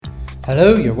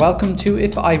Hello, you're welcome to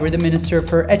If I Were the Minister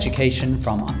for Education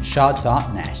from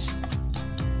Anseo.net.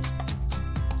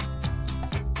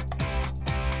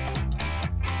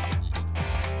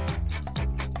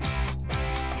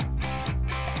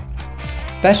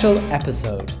 Special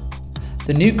episode: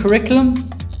 the new curriculum,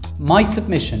 my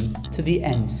submission to the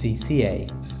NCCA.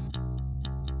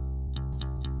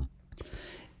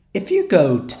 If you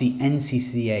go to the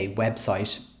NCCA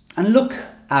website and look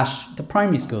at the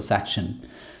primary school section,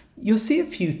 you'll see a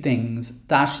few things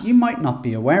that you might not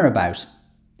be aware about.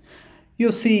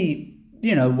 You'll see,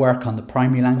 work on the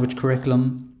primary language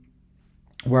curriculum,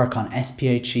 work on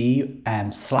SPHE /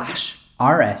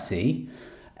 RSE,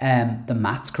 the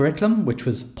maths curriculum, which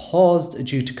was paused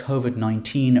due to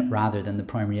COVID-19 rather than the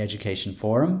Primary Education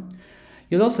Forum.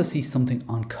 You'll also see something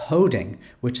on coding,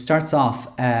 which starts off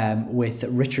with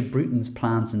Richard Bruton's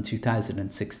plans in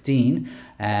 2016,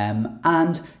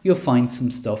 and you'll find some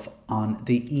stuff on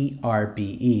the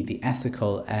ERBE, the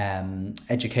Ethical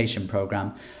Education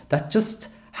Programme, that just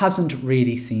hasn't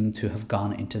really seemed to have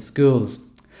gone into schools.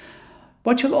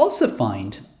 What you'll also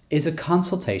find is a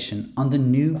consultation on the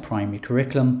new primary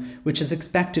curriculum, which is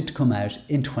expected to come out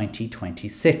in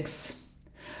 2026.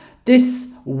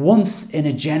 This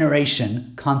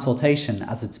once-in-a-generation consultation,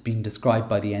 as it's been described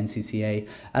by the NCCA,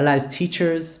 allows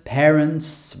teachers,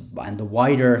 parents, and the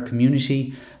wider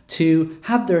community to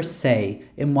have their say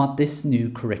in what this new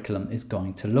curriculum is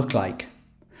going to look like.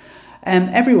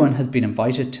 Everyone has been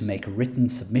invited to make a written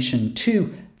submission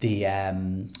to the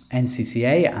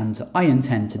NCCA, and I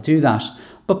intend to do that.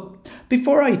 But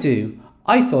before I do,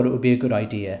 I thought it would be a good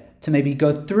idea to maybe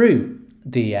go through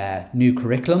the new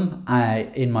curriculum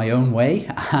in my own way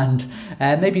and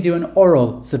maybe do an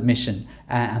oral submission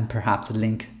and perhaps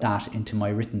link that into my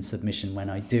written submission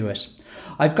when I do it.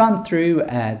 I've gone through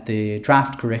the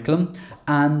draft curriculum,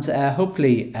 and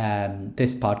hopefully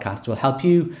this podcast will help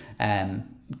you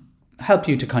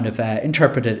to kind of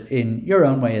interpret it in your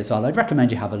own way as well. I'd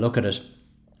recommend you have a look at it.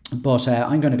 But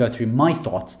I'm going to go through my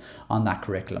thoughts on that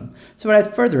curriculum. So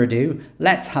without further ado,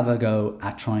 let's have a go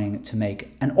at trying to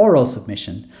make an oral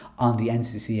submission on the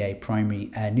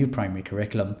NCCA new primary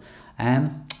curriculum.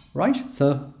 Right,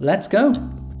 so let's go.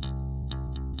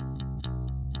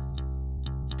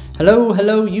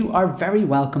 Hello, you are very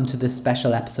welcome to this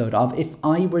special episode of If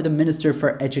I Were the Minister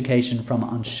for Education from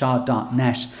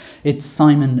Anseo.net. It's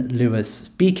Simon Lewis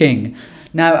speaking.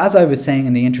 Now, as I was saying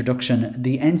in the introduction,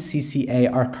 the NCCA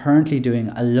are currently doing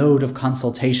a load of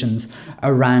consultations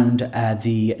around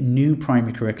the new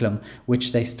primary curriculum,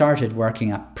 which they started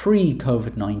working at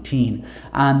pre-COVID-19,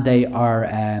 and they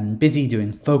are busy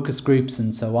doing focus groups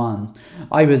and so on.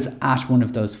 I was at one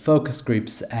of those focus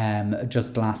groups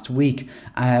just last week,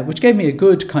 which gave me a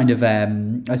good kind of,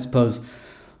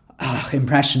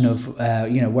 impression of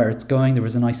where it's going. There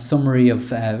was a nice summary of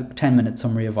 10-minute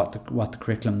summary of what the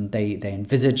curriculum they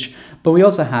envisage. But we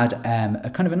also had a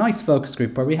kind of a nice focus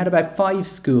group where we had about 5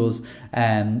 schools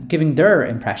giving their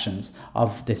impressions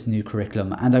of this new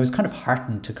curriculum, and I was kind of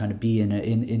heartened to kind of be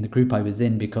in the group I was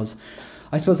in, because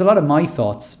I suppose a lot of my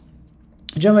thoughts,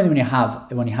 generally when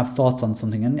you have thoughts on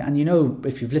something, and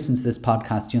if you've listened to this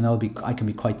podcast, I can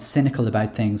be quite cynical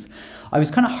about things. I was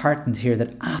kind of heartened to hear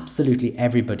that absolutely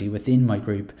everybody within my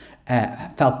group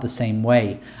felt the same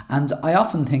way. And I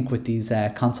often think with these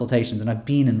consultations, and I've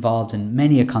been involved in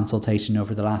many a consultation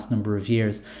over the last number of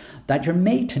years, that you're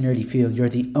made to nearly feel you're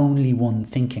the only one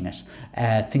thinking a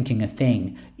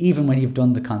thing, even when you've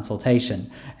done the consultation,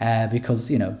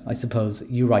 because, I suppose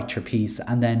you write your piece,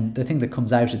 and then the thing that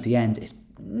comes out at the end is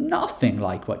nothing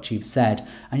like what you've said,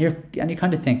 and you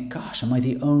kind of think, gosh, am I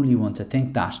the only one to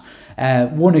think that?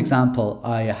 One example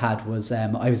I had was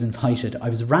I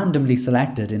was randomly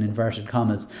selected, in inverted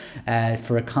commas,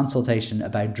 for a consultation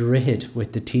about Droichead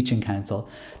with the Teaching Council.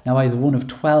 Now, I was one of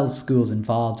 12 schools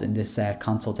involved in this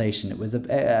consultation. It was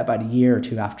about a year or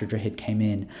two after Droichead came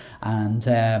in, and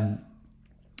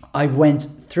I went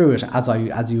through it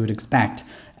as you would expect,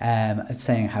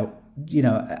 saying how,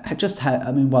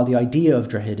 while the idea of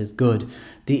Droichead is good,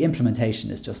 the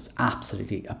implementation is just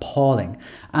absolutely appalling.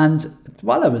 And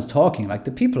while I was talking,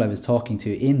 the people I was talking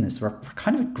to in this were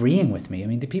kind of agreeing with me. I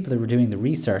mean, the people that were doing the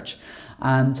research.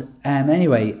 And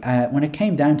anyway, when it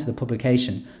came down to the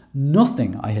publication,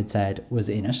 nothing I had said was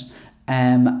in it.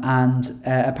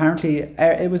 Apparently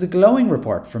it was a glowing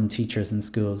report from teachers and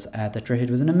schools that Droichead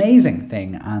was an amazing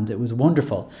thing and it was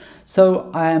wonderful. So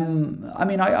I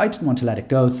didn't want to let it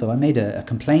go, so I made a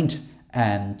complaint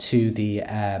to the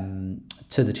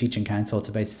Teaching Council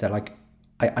to basically say,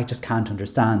 I just can't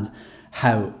understand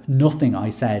how nothing I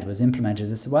said was implemented.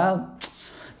 They said, well,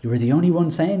 you were the only one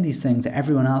saying these things,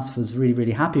 everyone else was really,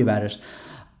 really happy about it.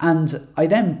 And I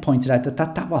then pointed out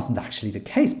that wasn't actually the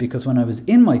case, because when I was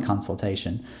in my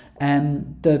consultation,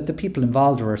 the people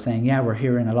involved were saying, yeah, we're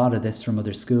hearing a lot of this from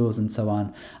other schools and so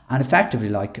on. And effectively,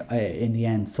 in the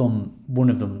end, one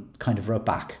of them kind of wrote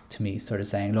back to me sort of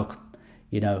saying, look,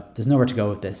 there's nowhere to go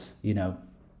with this,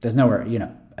 there's nowhere,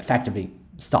 effectively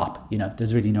stop,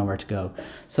 there's really nowhere to go.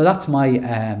 So that's my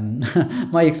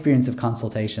my experience of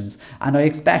consultations, and I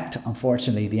expect,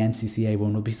 unfortunately, the NCCA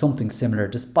one will be something similar,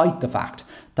 despite the fact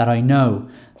that I know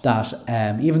that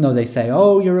even though they say,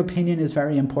 oh, your opinion is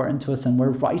very important to us and we're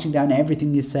writing down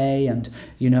everything you say and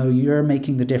you're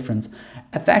making the difference,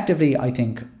 effectively I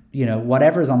think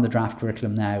whatever is on the draft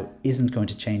curriculum now isn't going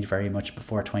to change very much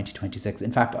before 2026.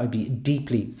 In fact, I'd be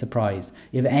deeply surprised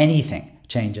if anything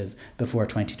changes before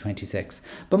 2026.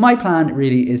 But my plan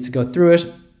really is to go through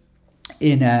it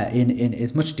in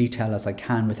as much detail as I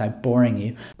can without boring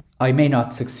you. I may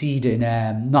not succeed in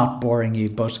not boring you,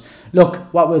 but look,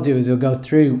 what we'll do is we'll go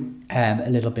through a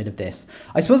little bit of this.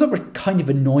 I suppose what kind of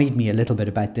annoyed me a little bit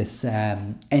about this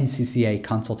NCCA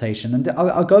consultation, and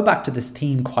I'll go back to this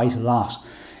theme quite a lot,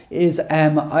 is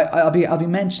I'll be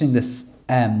mentioning this.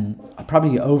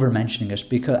 Probably over mentioning it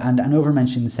and over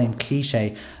mentioning the same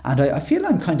cliche, and I feel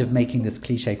I'm kind of making this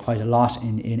cliche quite a lot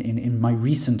in my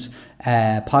recent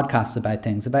podcasts about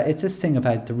things. It's this thing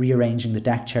about the rearranging the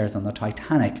deck chairs on the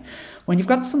Titanic. When you've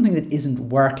got something that isn't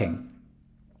working,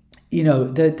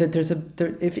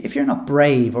 if you're not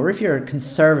brave or if you're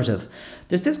conservative,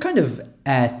 there's this kind of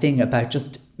thing about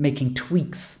just making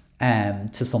tweaks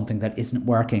to something that isn't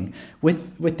working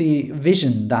with the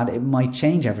vision that it might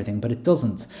change everything, but it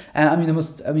doesn't.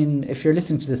 If you're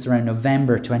listening to this around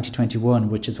November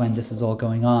 2021, which is when this is all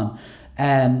going on,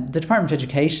 the Department of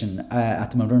Education at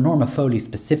the moment, or Norma Foley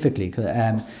specifically,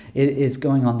 is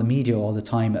going on the media all the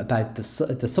time about the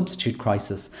substitute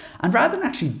crisis. And rather than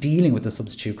actually dealing with the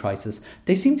substitute crisis,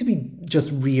 they seem to be just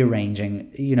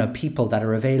rearranging, people that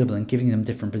are available and giving them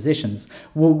different positions.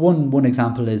 Well, one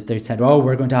example is they said, oh,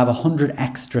 we're going to have 100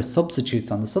 extra substitutes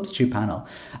on the substitute panel.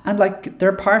 And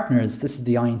their partners, this is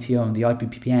the INTO and the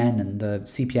IBPPN and the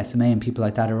CPSMA and people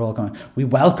like that, are all going, we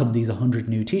welcome these 100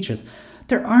 new teachers.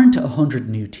 There aren't 100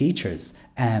 new teachers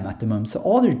at the moment. So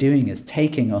all they're doing is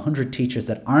taking 100 teachers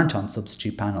that aren't on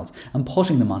substitute panels and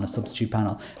putting them on a substitute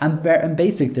panel. And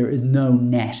basically there is no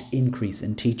net increase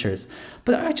in teachers.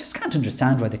 But I just can't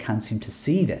understand why they can't seem to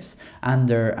see this.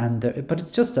 But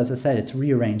it's just, as I said, it's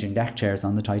rearranging deck chairs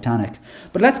on the Titanic.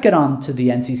 But let's get on to the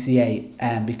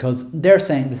NCCA because they're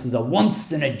saying this is a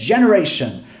once in a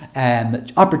generation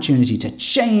opportunity to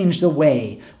change the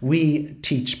way we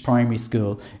teach primary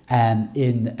school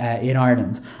in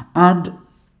Ireland. And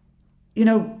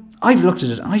I've looked at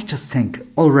it and I just think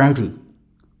already,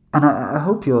 and I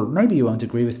hope maybe you won't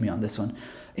agree with me on this one,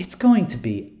 it's going to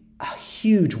be a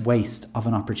huge waste of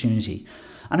an opportunity.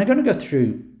 And I'm going to go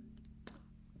through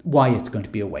why it's going to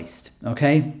be a waste,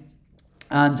 okay?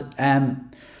 And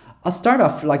I'll start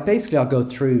off, basically I'll go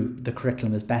through the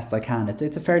curriculum as best I can.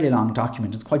 It's a fairly long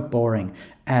document. It's quite boring,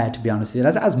 to be honest with you,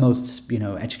 as most,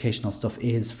 educational stuff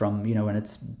is from, when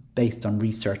it's based on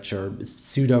research or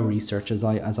pseudo-research, as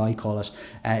I call it,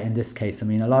 in this case. A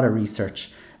lot of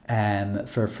research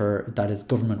for that is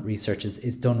government research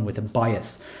is done with a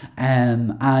bias.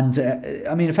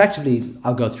 Effectively,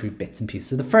 I'll go through bits and pieces.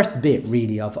 So the first bit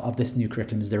really of this new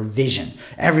curriculum is their vision.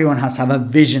 Everyone has to have a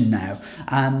vision now.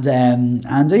 And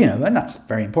that's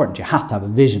very important. You have to have a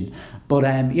vision. But,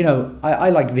 I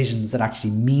like visions that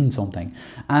actually mean something.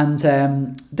 And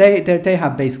they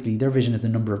have basically, their vision is a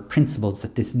number of principles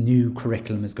that this new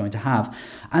curriculum is going to have.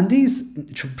 And these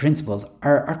principles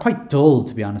are quite dull,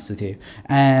 to be honest with you.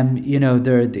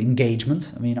 They're the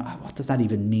engagement. What does that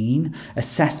even mean?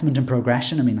 Assessment and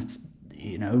progression. That's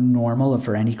normal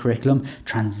for any curriculum.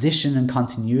 Transition and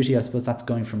continuity, I suppose that's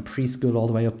going from preschool all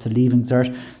the way up to Leaving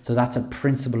Cert. So that's a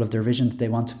principle of their vision, that they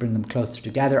want to bring them closer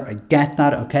together. I get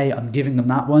that, okay, I'm giving them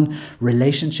that one.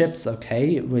 Relationships,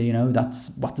 okay,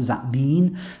 that's, what does that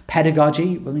mean?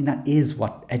 Pedagogy, that is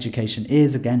what education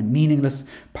is, again, meaningless.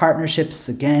 Partnerships,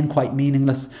 again, quite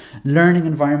meaningless. Learning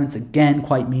environments, again,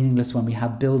 quite meaningless when we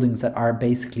have buildings that are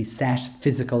basically set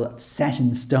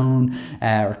in stone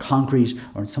or concrete,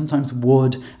 or sometimes wood,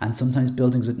 and sometimes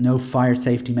buildings with no fire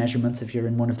safety measurements if you're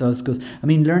in one of those schools.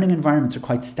 Learning environments are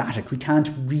quite static. We can't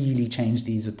really change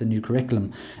these with the new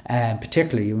curriculum,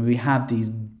 particularly when we have these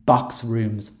box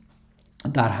rooms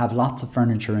that have lots of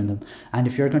furniture in them. And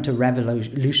if you're going to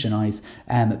revolutionize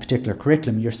a particular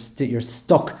curriculum, you're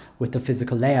stuck with the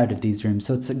physical layout of these rooms.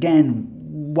 So it's, again,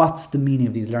 what's the meaning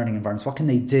of these learning environments? What can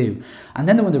they do? And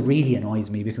then the one that really annoys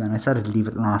me, because, and I said I'd leave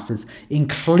it last, is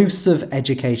inclusive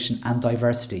education and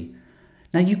diversity.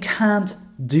 Now, you can't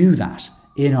do that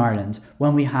in Ireland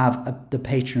when we have the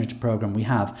patronage programme we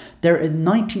have. There is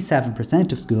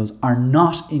 97% of schools are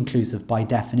not inclusive by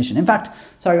definition. In fact,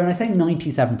 when I say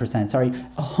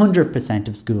 97%, 100%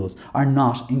 of schools are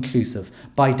not inclusive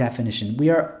by definition.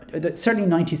 Certainly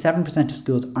 97% of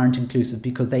schools aren't inclusive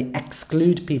because they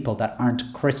exclude people that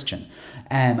aren't Christian.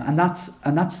 And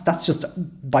that's just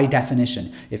by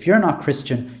definition. If you're not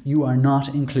Christian, you are not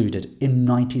included in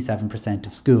 97%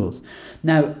 of schools.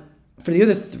 Now, for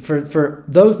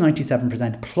those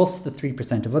 97% plus the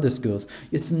 3% of other schools,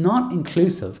 it's not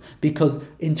inclusive because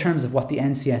in terms of what the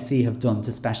NCCA have done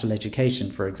to special education,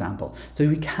 for example. So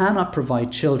we cannot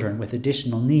provide children with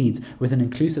additional needs with an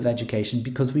inclusive education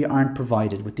because we aren't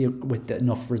provided with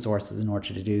enough resources in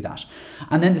order to do that.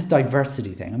 And then this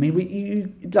diversity thing. I mean,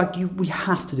 we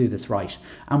have to do this right,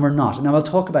 and we're not. Now I'll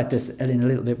talk about this in a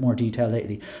little bit more detail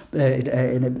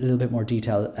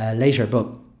later, but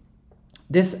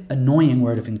this annoying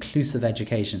word of inclusive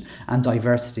education and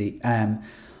diversity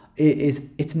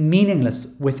it's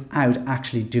meaningless without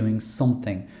actually doing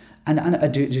something and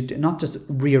not just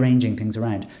rearranging things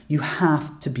around. You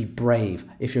have to be brave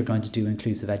if you're going to do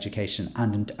inclusive education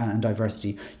and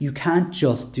diversity. You can't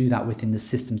just do that within the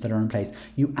systems that are in place.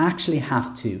 You actually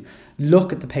have to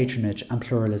look at the patronage and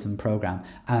pluralism programme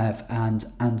and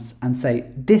say,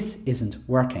 this isn't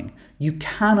working. You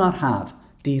cannot have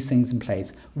these things in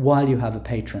place while you have a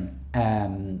patronage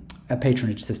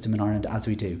system in Ireland as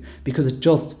we do, because it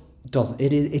just doesn't.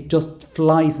 It just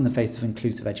flies in the face of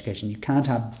inclusive education. You can't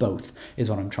have both, is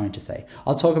what I'm trying to say.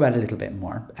 I'll talk about it a little bit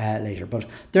more later, but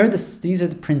these are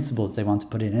the principles they want to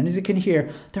put in, and as you can hear,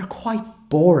 they're quite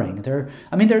boring.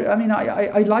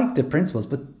 I like the principles,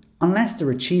 but unless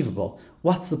they're achievable,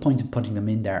 what's the point of putting them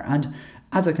in there? And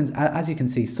as you can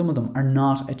see, some of them are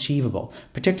not achievable,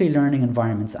 particularly learning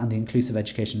environments and the inclusive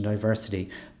education and diversity,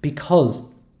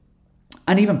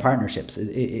 and even partnerships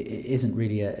isn't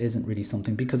really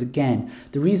something, because again,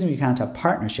 the reason we can't have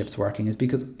partnerships working is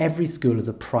because every school is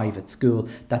a private school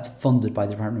that's funded by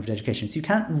the Department of Education. So you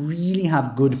can't really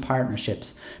have good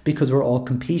partnerships because we're all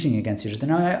competing against each other.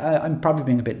 Now, I'm probably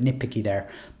being a bit nitpicky there,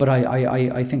 but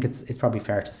I think it's probably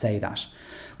fair to say that.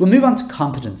 We'll move on to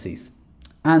competencies.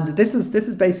 And this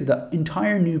is basically the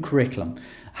entire new curriculum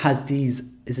has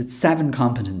 7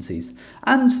 competencies.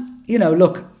 And,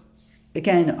 look,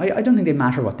 again, I don't think they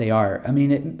matter what they are. I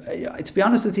mean, to be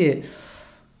honest with you,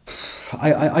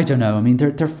 I don't know. I mean,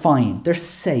 they're fine. They're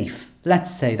safe.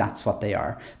 Let's say that's what they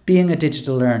are. Being a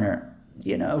digital learner,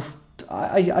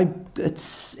 it's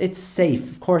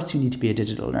safe. Of course you need to be a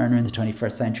digital learner in the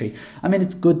 21st century. I mean,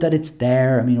 it's good that it's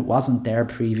there. I mean, it wasn't there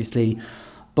previously,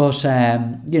 but,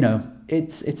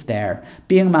 it's there.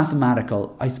 Being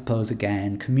mathematical, I suppose,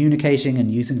 again, communicating and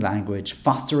using language,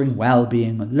 fostering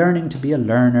well-being, learning to be a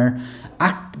learner,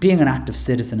 being an active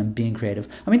citizen and being creative.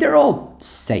 I mean, they're all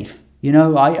safe. You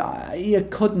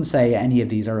couldn't say any of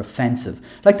these are offensive.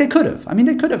 Like they could have. I mean,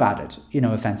 they could have added,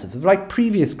 offensive. Like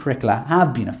previous curricula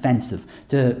have been offensive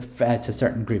to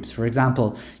certain groups. For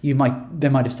example, they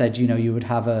might have said, you would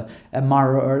have a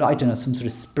moral, or I don't know, some sort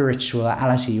of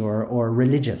spirituality or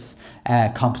religious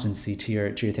competency to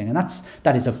your thing, and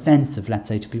that is offensive. Let's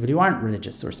say to people who aren't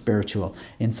religious or spiritual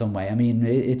in some way. I mean,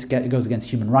 it goes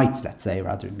against human rights. Let's say,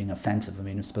 rather than being offensive. I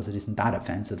mean, I suppose it isn't that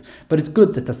offensive, but it's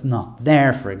good that that's not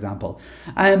there. For example.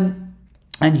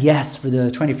 And yes, for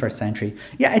the 21st century,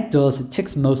 yeah, it does. It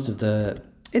ticks most of the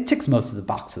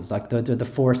boxes, like the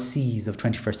 4 C's of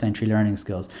 21st century learning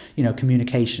skills.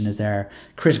 Communication is there,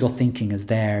 critical thinking is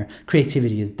there,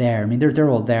 creativity is there. I mean, they're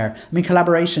all there. I mean,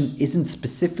 collaboration isn't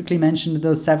specifically mentioned in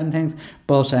those 7 things,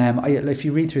 but if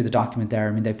you read through the document there,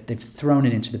 I mean, they've thrown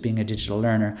it into the being a digital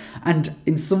learner, and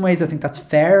in some ways, I think that's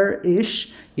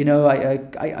fair-ish.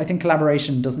 I think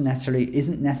collaboration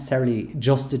isn't necessarily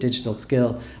just a digital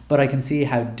skill, but I can see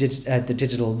how the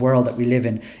digital world that we live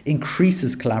in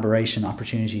increases collaboration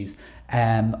opportunities.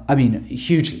 I mean,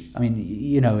 hugely. I mean,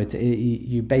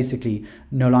 you basically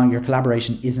no longer, your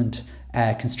collaboration isn't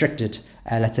constricted,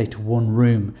 let's say, to one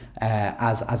room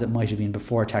as it might have been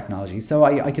before technology. So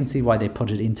I can see why they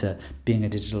put it into being a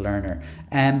digital learner.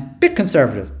 Bit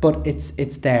conservative, but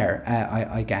it's there,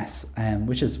 I guess,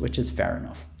 which is fair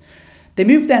enough. They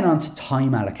moved then on to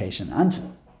time allocation, and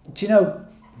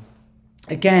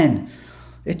again,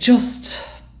 it just.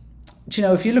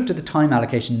 If you looked at the time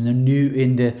allocation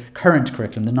in the current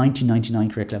curriculum, the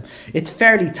 1999 curriculum, it's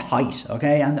fairly tight,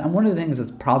 okay? And one of the things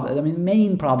that's the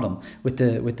main problem with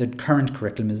the current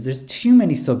curriculum is there's too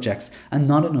many subjects and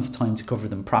not enough time to cover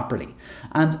them properly.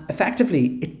 And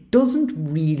effectively, it doesn't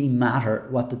really matter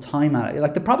what the time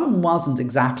the problem wasn't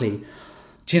exactly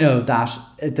do you know that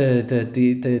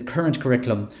the current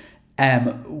curriculum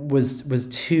was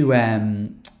too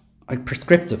like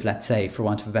prescriptive, let's say, for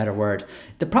want of a better word.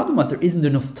 The problem was there isn't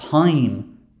enough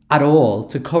time at all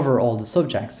to cover all the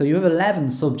subjects. So you have 11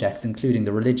 subjects, including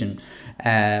the religion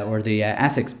or the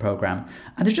ethics program,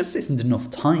 and there just isn't enough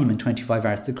time in 25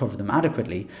 hours to cover them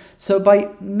adequately. So by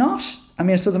not, I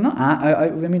mean, I suppose I'm not, I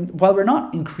mean, while we're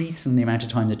not increasing the amount of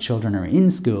time that children are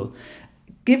in school,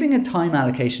 giving a time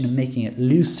allocation and making it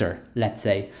looser, let's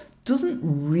say, doesn't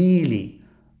really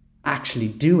actually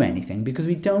do anything, because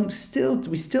we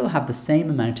still have the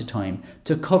same amount of time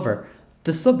to cover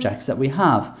the subjects that we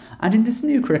have. And in this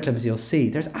new curriculum, as you'll see,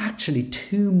 there's actually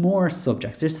 2 more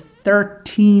subjects. There's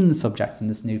 13 subjects in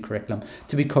this new curriculum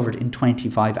to be covered in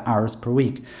 25 hours per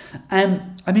week. I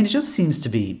mean, it just seems to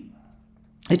be,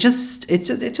 it's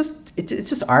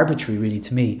just arbitrary, really,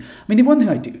 to me. I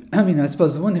mean, I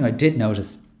suppose the one thing I did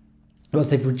notice was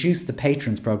they've reduced the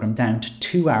patrons program down to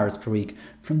 2 hours per week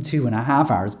from 2.5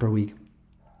 hours per week.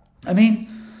 I mean,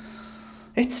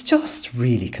 it's just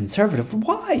really conservative.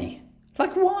 Why?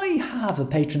 Like, why have a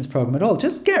patrons program at all?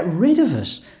 Just get rid of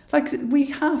it. Like, we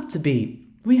have to be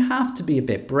a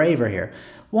bit braver here.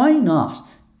 Why not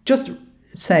just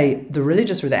say the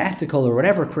religious or the ethical or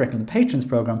whatever curriculum, the patrons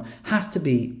program, has to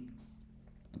be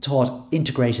taught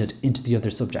integrated into the other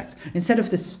subjects instead of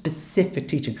this specific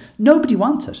teaching? Nobody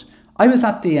wants it. I was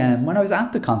at the when I was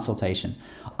at the consultation,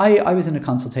 I was in a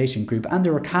consultation group, and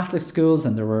there were Catholic schools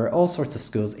and there were all sorts of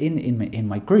schools in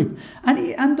my group,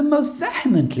 and the most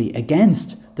vehemently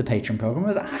against the patron program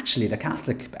was actually the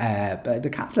Catholic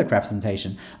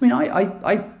representation. I mean,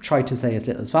 I tried to say as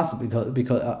little as possible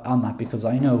because on that, because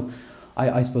I know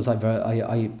I suppose I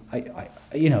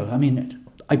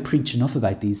preach enough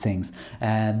about these things,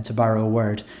 to borrow a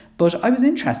word. But I was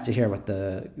interested to hear what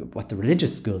the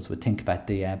religious schools would think about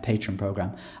the patron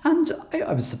program, and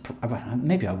I was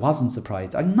maybe I wasn't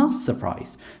surprised. I'm not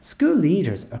surprised. School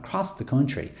leaders across the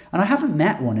country, and I haven't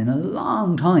met one in a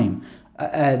long time,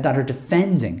 that are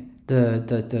defending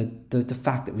the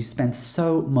fact that we spend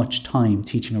so much time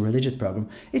teaching a religious program.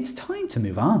 It's time to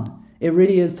move on. It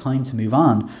really is time to move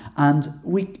on. And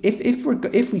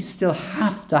if we still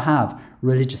have to have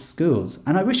religious schools,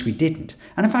 and I wish we didn't,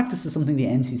 and in fact this is something the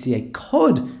NCCA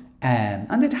could,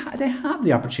 and they have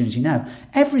the opportunity now.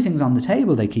 Everything's on the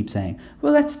table, they keep saying.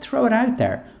 Well, let's throw it out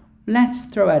there. Let's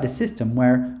throw out a system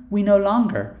where we no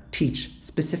longer teach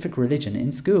specific religion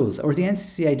in schools, or the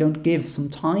NCCA don't give some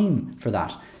time for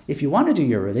that. If you want to do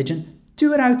your religion,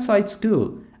 do it outside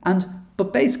school.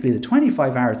 But basically the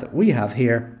 25 hours that we have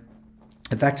here,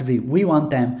 effectively, we want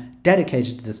them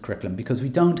dedicated to this curriculum, because we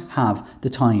don't have the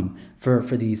time for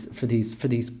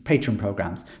these patron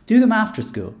programs. Do them after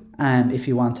school, if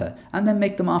you want to, and then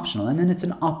make them optional, and then it's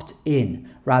an opt-in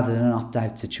rather than an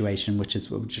opt-out situation, which is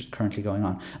currently going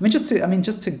on. Just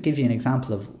to give you an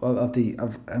example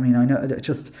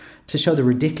just to show the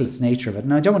ridiculous nature of it.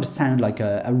 And I don't want to sound like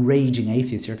a raging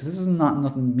atheist here, because this is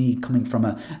nothing me coming from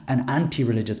an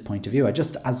anti-religious point of view.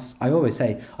 As I always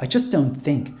say, I just don't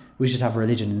think we should have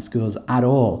religion in schools at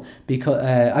all, because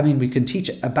we can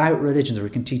teach about religions, or we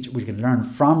can learn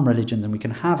from religions, and we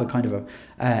can have a kind of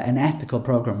an ethical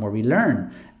program where we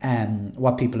learn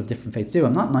what people of different faiths do.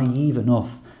 I'm not naive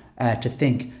enough to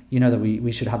think, that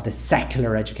we should have this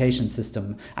secular education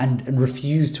system and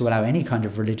refuse to allow any kind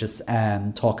of religious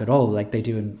talk at all, like they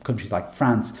do in countries like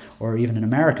France or even in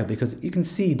America, because you can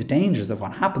see the dangers of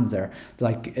what happens there.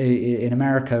 Like in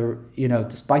America,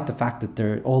 despite the fact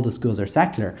that all the schools are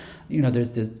secular,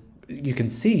 there's this. You can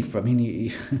see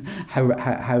how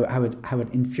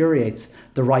it infuriates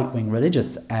the right-wing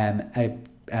religious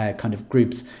kind of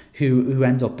groups who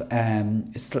end up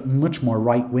much more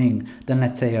right-wing than,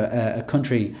 let's say, a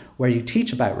country where you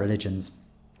teach about religions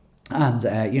and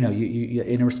you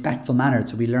in a respectful manner,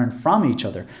 so we learn from each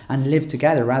other and live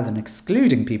together rather than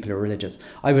excluding people who are religious.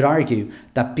 I would argue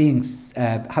that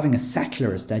having a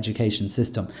secularist education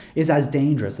system is as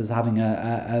dangerous as having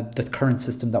the current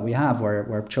system that we have,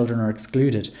 where children are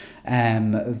excluded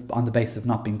on the basis of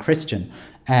not being Christian.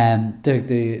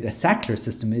 The secular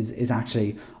system is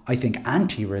actually, I think,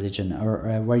 anti-religion,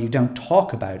 or where you don't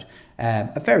talk about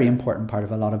a very important part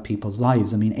of a lot of people's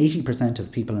lives. 80%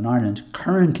 of people in Ireland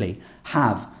currently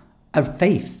have a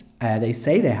faith. They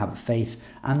say they have a faith,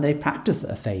 and they practice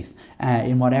a faith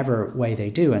in whatever way they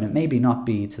do. And it may not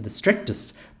be to the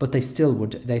strictest, but they still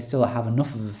have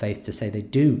enough of a faith to say they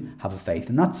do have a faith,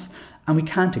 and we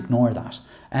can't ignore that.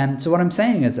 So what I'm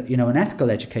saying is, an ethical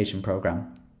education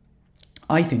program,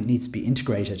 I think, needs to be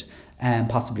integrated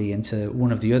possibly into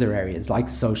one of the other areas, like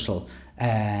social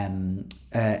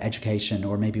education,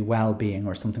 or maybe well-being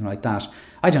or something like that.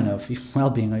 I don't know if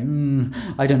well-being,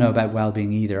 I don't know about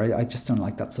well-being either. I just don't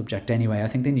like that subject anyway. I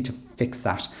think they need to fix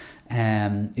that.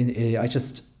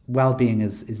 Well-being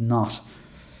is not,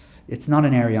 it's not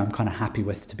an area I'm kind of happy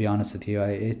with, to be honest with you.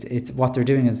 It's what they're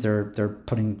doing is they're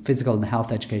putting physical and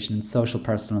health education and social,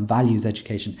 personal and values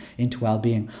education into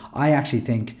well-being. I actually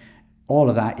think all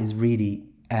of that is really,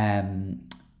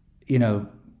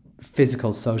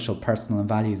 physical, social, personal and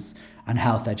values and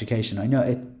health education. I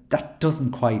know that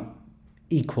doesn't quite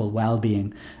equal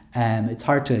well-being. It's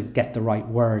hard to get the right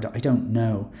word. I don't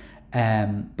know.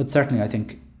 But certainly I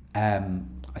think,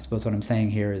 I suppose what I'm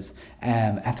saying here is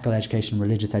ethical education,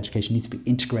 religious education needs to be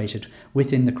integrated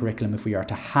within the curriculum if we are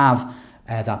to have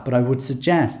that. But I would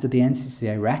suggest that the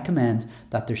NCCA recommend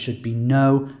that there should be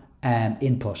no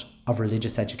input of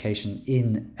religious education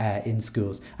in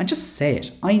schools, and just say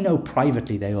it. I know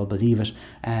privately they all believe it,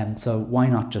 so why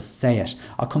not just say it?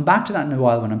 I'll come back to that in a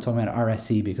while when I'm talking about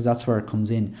RSE, because that's where it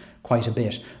comes in quite a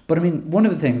bit. But I mean, one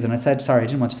of the things, and I said, sorry, I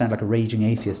didn't want to sound like a raging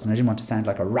atheist, and I didn't want to sound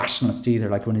like a rationalist either,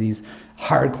 like one of these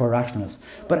hardcore rationalists,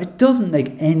 but it doesn't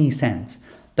make any sense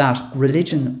that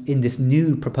religion in this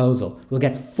new proposal will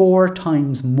get 4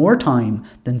 times more time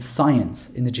than science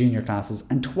in the junior classes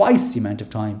and twice the amount of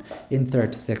time in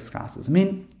 3rd to 6th classes. I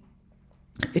mean,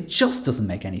 it just doesn't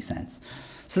make any sense.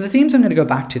 So the themes I'm going to go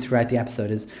back to throughout the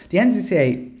episode is the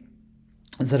NCCA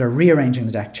is that are rearranging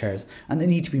the deck chairs, and they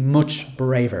need to be much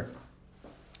braver.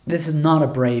 This is not a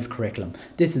brave curriculum.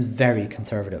 This is very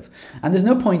conservative. And there's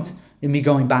no point in me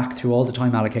going back through all the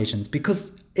time allocations,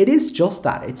 because it is just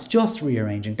that. It's just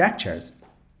rearranging deck chairs.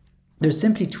 They're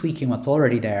simply tweaking what's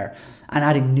already there and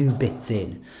adding new bits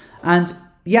in. And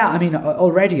yeah, I mean,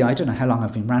 already, I don't know how long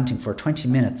I've been ranting for, 20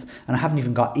 minutes, and I haven't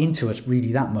even got into it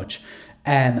really that much.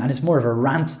 And it's more of a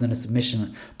rant than a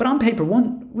submission. But on paper,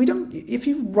 if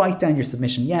you write down your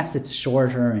submission, yes, it's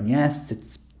shorter, and yes,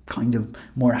 it's kind of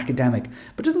more academic,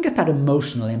 but doesn't get that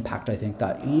emotional impact, I think,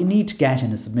 that you need to get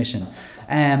in a submission.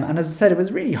 And as I said, it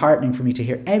was really heartening for me to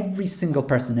hear every single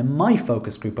person in my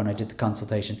focus group when I did the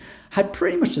consultation had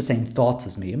pretty much the same thoughts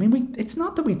as me. I mean, it's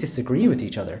not that we disagree with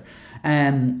each other.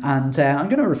 And I'm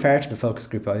going to refer to the focus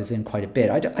group I was in quite a bit.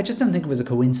 I just don't think it was a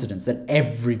coincidence that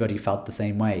everybody felt the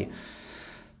same way.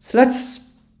 So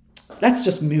let's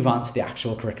just move on to the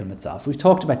actual curriculum itself. We've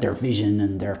talked about their vision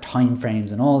and their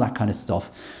timeframes and all that kind of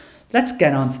stuff. Let's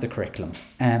get on to the curriculum.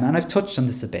 And I've touched on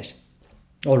this a bit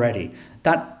already,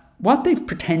 that what they've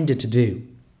pretended to do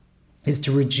is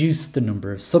to reduce the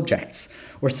number of subjects,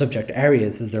 or subject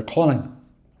areas as they're calling.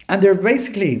 And they're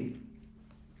basically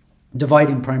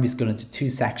dividing primary school into 2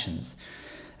 sections.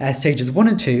 Stages 1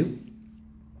 and 2,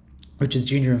 which is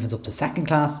junior infants up to 2nd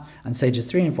class, and stages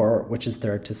 3 and 4, which is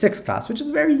 3rd to 6th class, which is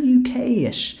very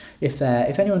UK-ish. If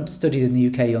anyone studied in the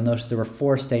UK, you'll notice there were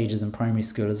 4 stages in primary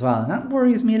school as well, and that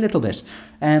worries me a little bit.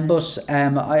 But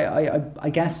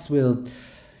I guess we'll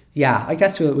see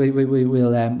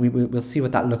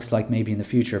what that looks like maybe in the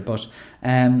future. But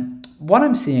what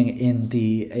I'm seeing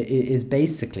is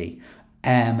basically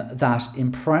that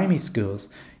in primary schools,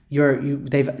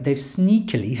 they've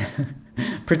sneakily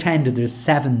pretended there's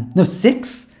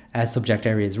 6 subject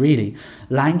areas really: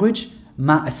 language,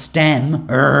 STEM,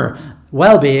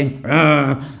 well-being,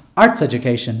 arts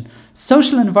education,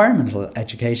 social and environmental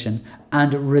education,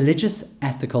 and religious,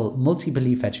 ethical,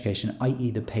 multi-belief education,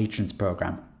 i.e. the patrons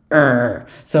program.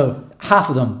 So half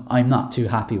of them I'm not too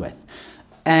happy with.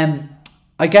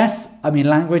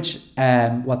 Language,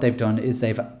 what they've done is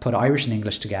they've put Irish and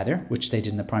English together, which they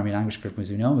did in the primary language curriculum,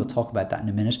 as we know, and we'll talk about that in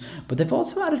a minute. But they've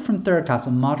also added from 3rd class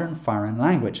a modern foreign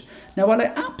language. Now, while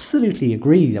I absolutely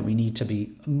agree that we need to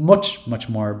be much, much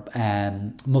more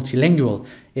multilingual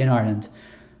in Ireland,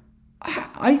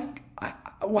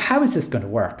 how is this going to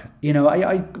work?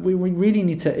 We really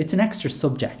need to, it's an extra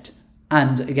subject.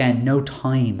 And again, no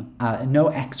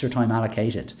extra time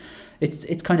allocated.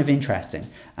 It's kind of interesting.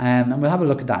 And we'll have a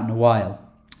look at that in a while.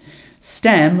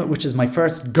 STEM, which is my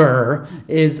first grr,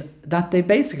 is that they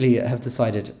basically have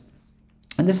decided,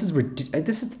 and this is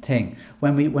the thing,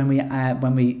 when we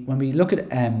look at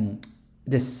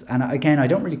this, and again, I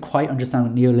don't really quite understand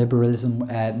what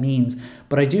neoliberalism means,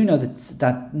 but I do know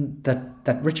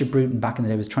that Richard Bruton back in the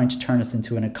day was trying to turn us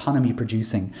into an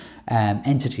economy-producing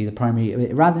entity, the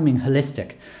primary, rather than being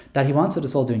holistic, that he wanted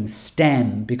us all doing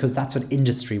STEM because that's what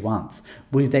industry wants.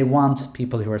 They want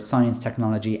people who are science,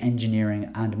 technology, engineering,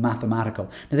 and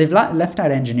mathematical. Now, they've left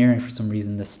out engineering for some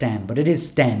reason, the STEM, but it is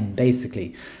STEM,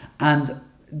 basically. And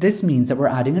this means that we're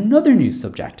adding another new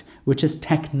subject, which is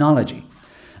technology.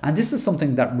 And this is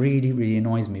something that really, really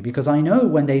annoys me, because I know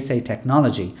when they say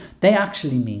technology, they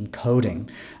actually mean coding.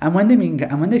 And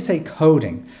when they say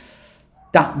coding,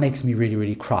 that makes me really,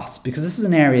 really cross, because this is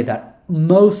an area that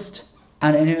most,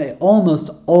 and anyway, almost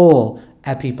all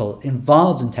people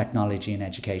involved in technology and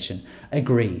education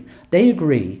agree. They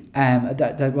agree that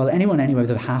anyone anyway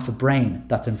with half a brain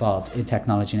that's involved in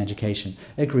technology and education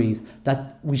agrees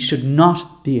that we should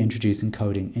not be introducing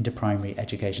coding into primary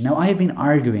education. Now, I have been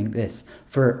arguing this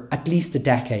for at least a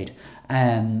decade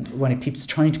when it keeps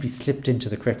trying to be slipped into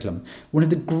the curriculum. One of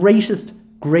the greatest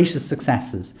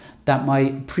successes that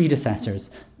my predecessors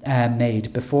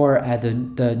made before the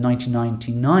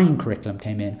 1999 curriculum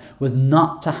came in was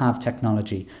not to have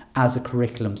technology as a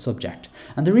curriculum subject.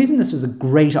 And the reason this was a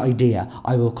great idea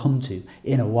I will come to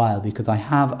in a while, because I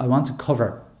want to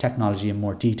cover technology in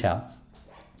more detail.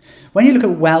 When you look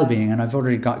at well-being, and I've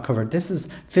already got covered, this is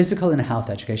physical and health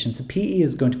education. So PE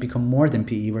is going to become more than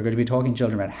PE. We're going to be talking to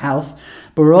children about health,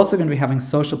 but we're also going to be having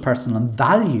social, personal, and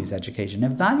values education. Now,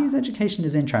 values education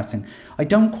is interesting. I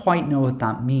don't quite know what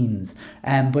that means,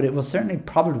 but it will certainly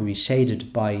probably be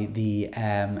shaded by the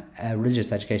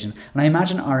religious education. And I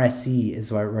imagine RSE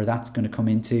is where that's going to come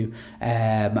into,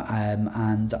 and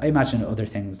I imagine other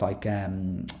things like,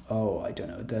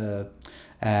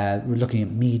 we're looking at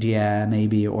media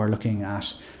maybe, or looking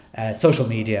at social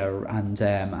media and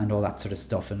all that sort of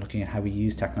stuff, and looking at how we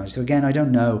use technology. So again, I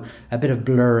don't know, a bit of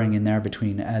blurring in there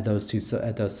between those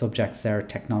subjects there,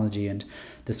 technology and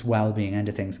this well-being end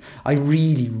of things. I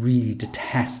really, really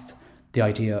detest the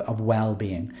idea of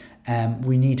well-being.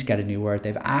 We need to get a new word.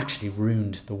 They've actually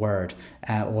ruined the word.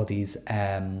 All these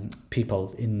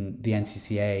people in the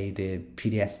NCCA, the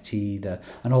PDST,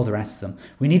 and all the rest of them.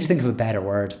 We need to think of a better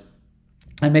word.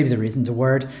 And maybe there isn't a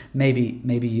word. Maybe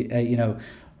we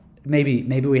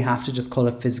have to just call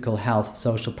it physical health,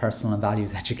 social, personal, and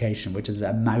values education, which is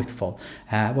a mouthful.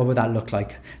 What would that look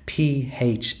like?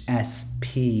 PHSPEV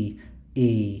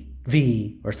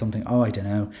or something. Oh, I don't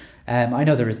know. I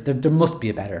know there must be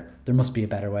a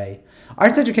better way.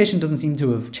 Arts education doesn't seem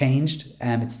to have changed.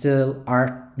 It's still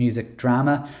art, music,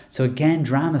 drama. So again,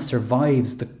 drama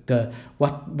survives the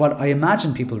what I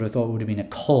imagine people would have thought would have been a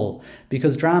cull,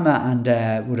 because drama and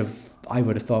would have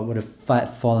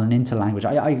fallen into language.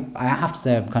 I have to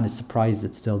say I'm kind of surprised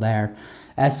it's still there.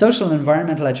 Social and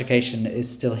environmental education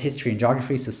is still history and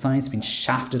geography, so science being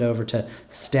shafted over to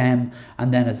STEM,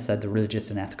 and then, as I said, the religious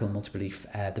and ethical multi-belief,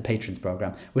 the patrons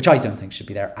program, which I don't think should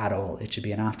be there at all. It should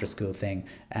be an after-school thing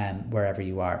wherever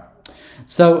you are.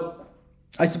 So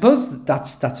I suppose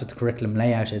that's what the curriculum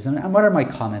layout is. And what are my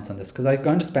comments on this? Because I'm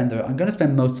going to spend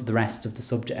most of the rest of the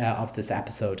subject of this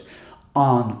episode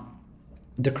on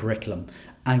the curriculum,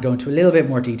 and go into a little bit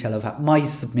more detail of my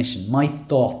submission, my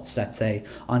thoughts, let's say,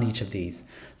 on each of these.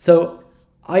 So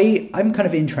I'm kind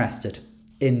of interested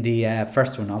in the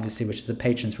first one, obviously, which is a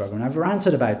patrons program. I've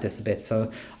ranted about this a bit,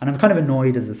 and I'm kind of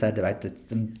annoyed, as I said, about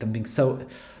them being so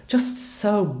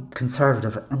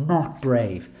conservative and not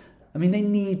brave. I mean, they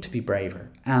need to be braver,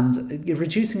 and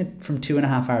reducing it from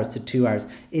 2.5 hours to 2 hours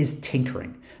is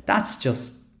tinkering. That's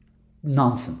just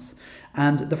nonsense.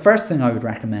 And the first thing I would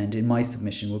recommend in my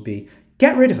submission would be,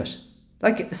 get rid of it.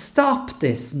 Like, stop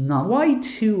this. Why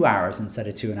 2 hours instead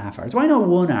of 2.5 hours? Why not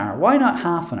 1 hour? Why not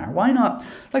half an hour? Why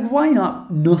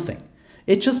not nothing?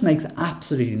 It just makes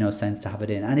absolutely no sense to have it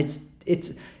in. And it's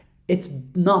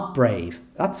not brave.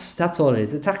 That's all it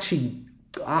is. It's actually,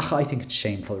 I think it's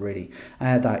shameful, really,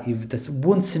 that you've this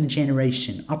once in a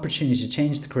generation opportunity to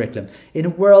change the curriculum in a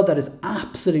world that has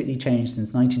absolutely changed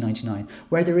since 1999,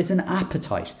 where there is an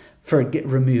appetite for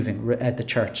removing the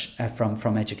church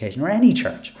from education, or any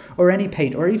church, or any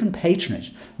or even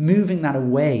patronage, moving that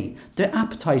away. The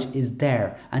appetite is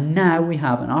there, and now we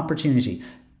have an opportunity.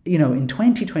 In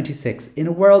 2026, in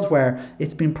a world where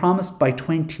it's been promised by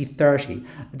 2030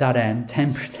 that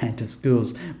 10% of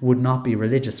schools would not be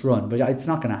religious run, but it's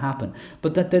not going to happen.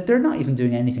 But that they're not even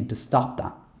doing anything to stop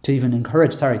that, to even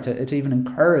encourage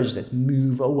this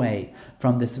move away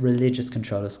from this religious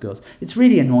control of schools. It's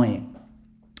really annoying.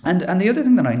 And the other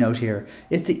thing that I note here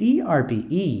is the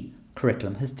ERBE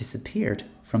curriculum has disappeared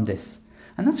from this.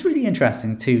 And that's really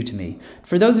interesting too to me.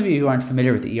 For those of you who aren't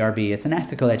familiar with the ERB, it's an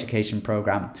ethical education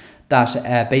program that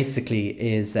basically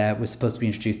was supposed to be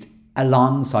introduced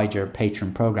alongside your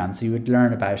patron program. So you would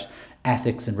learn about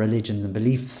ethics and religions and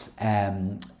beliefs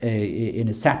in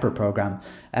a separate program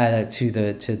to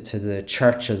the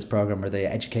church's program, or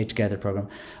the Educate Together program,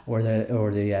 or the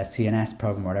CNS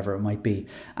program, or whatever it might be.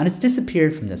 And it's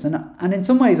disappeared from this. And in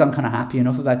some ways, I'm kind of happy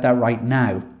enough about that right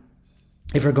now.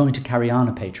 if we're going to carry on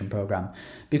a patron program.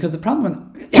 Because the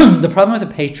problem the problem with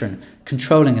a patron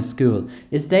controlling a school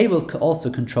is they will also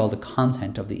control the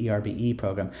content of the ERBE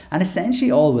program, and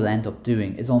essentially all we'll end up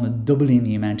doing is almost doubling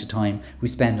the amount of time we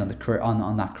spend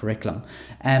on that curriculum.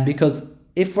 Because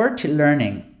if we're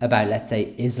learning about, let's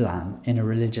say, Islam in a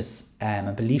religious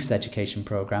and beliefs education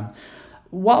program,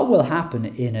 what will happen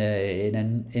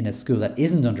in a school that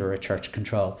isn't under a church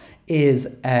control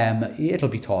is it'll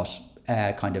be taught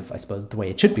kind of, I suppose, the way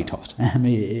it should be taught.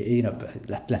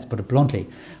 Let's put it bluntly.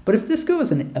 But if this school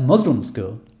is a Muslim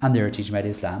school and they're teaching about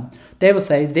Islam, they will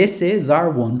say, this is our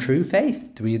one true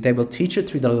faith. They will teach it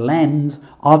through the lens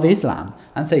of Islam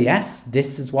and say, yes,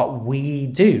 this is what we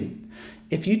do.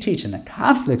 If you teach in a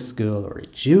Catholic school or a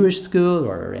Jewish school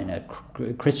or in a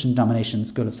Christian denomination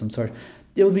school of some sort,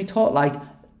 it will be taught like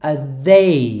a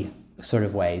they sort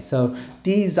of way. So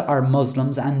these are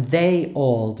Muslims and they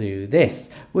all do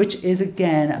this, which is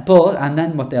again, and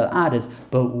then what they'll add is,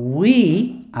 but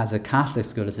we, as a Catholic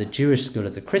school, as a Jewish school,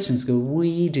 as a Christian school,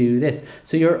 we do this.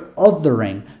 So you're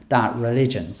othering that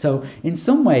religion. So in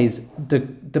some ways, the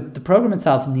program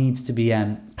itself needs to be,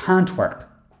 can't work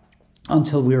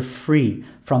until we're free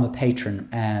from a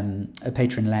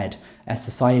patron-led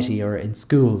society or in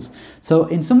schools. So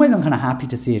in some ways, I'm kind of happy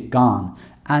to see it gone.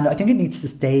 And I think it needs to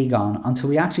stay gone until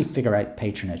we actually figure out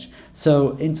patronage.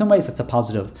 So in some ways, that's a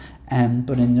positive.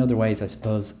 But in other ways, I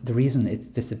suppose, the reason it's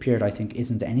disappeared, I think,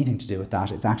 isn't anything to do with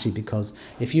that. It's actually because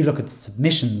if you look at the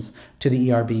submissions to the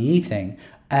ERBE thing,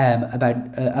 about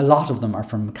a lot of them are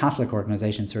from Catholic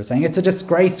organisations who are saying it's a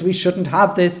disgrace, we shouldn't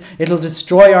have this, it'll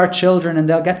destroy our children, and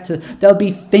they'll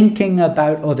be thinking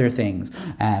about other things.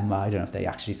 I don't know if they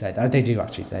actually say that. They do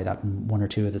actually say that in one or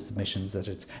two of the submissions,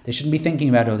 that they shouldn't be thinking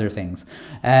about other things.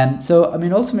 So I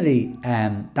mean, ultimately,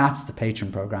 that's the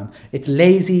patron program. It's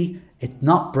lazy, it's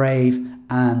not brave,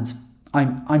 and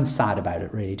I'm sad about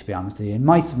it, really, to be honest with you. In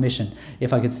my submission,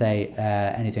 if I could say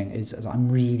anything, is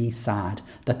I'm really sad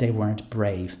that they weren't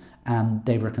brave and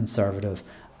they were conservative,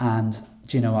 and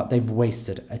do you know what? They've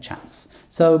wasted a chance.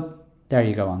 So there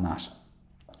you go on that.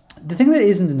 The thing that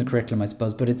isn't in the curriculum, I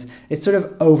suppose, but it's sort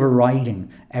of overriding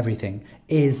everything,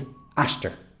 is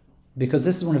Ashtar. Because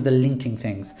this is one of the linking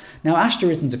things. Now, Ashtar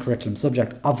isn't a curriculum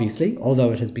subject, obviously,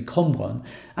 although it has become one.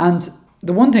 And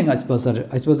the one thing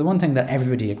the one thing that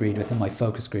everybody agreed with in my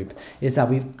focus group is that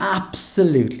we've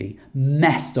absolutely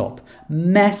messed up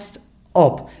any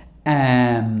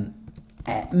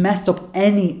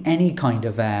kind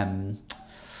of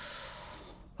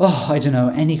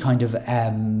any kind of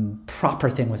proper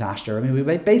thing with Ashtar. I mean,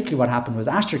 basically what happened was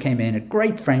Ashtar came in, a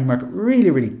great framework,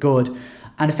 really, really good,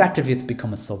 and effectively it's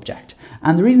become a subject.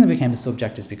 And the reason it became a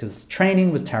subject is because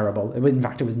training was terrible. In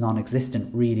fact, it was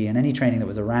non-existent, really, and any training that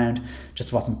was around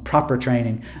just wasn't proper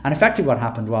training. And effectively what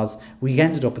happened was we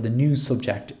ended up with a new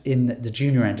subject in the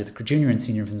junior end, the junior and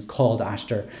senior infants, called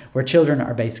Ashtar, where children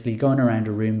are basically going around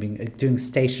a room doing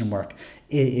station work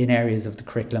in areas of the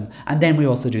curriculum. And then we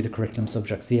also do the curriculum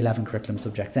subjects, the 11 curriculum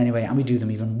subjects anyway, and we do them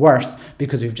even worse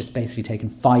because we've just basically taken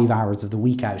 5 hours of the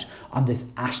week out on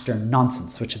this Ashtar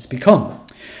nonsense, which it's become.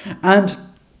 And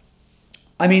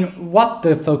I mean, what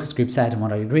the focus group said, and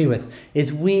what I agree with,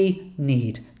 is we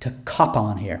need to cop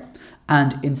on here.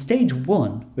 And in stage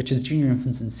 1, which is junior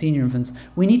infants and senior infants,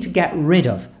 we need to get rid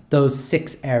of those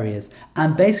 6 areas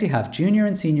and basically have junior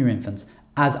and senior infants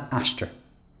as Ashtar.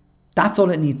 That's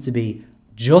all it needs to be,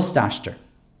 just Ashtar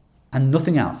and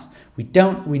nothing else.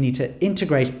 We need to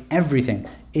integrate everything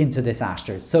into this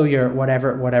Ashtar. So you're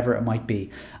whatever it might be.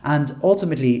 And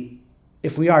ultimately,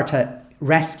 if we are to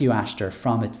rescue Ashtar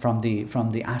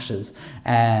from the ashes,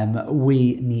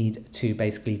 we need to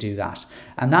basically do that.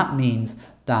 And that means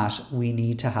that we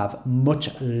need to have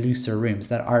much looser rooms,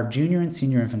 that our junior and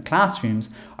senior infant classrooms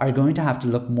are going to have to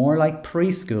look more like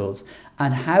preschools.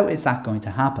 And how is that going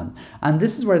to happen? And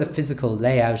this is where the physical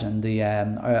layout and the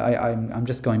I'm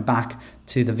just going back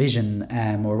to the vision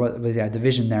the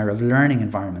vision there of learning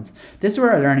environments. This is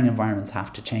where our learning environments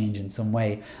have to change in some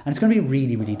way, and it's going to be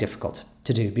really, really difficult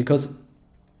to do, because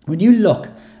when you look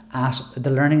at the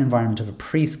learning environment of a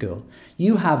preschool,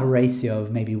 you have a ratio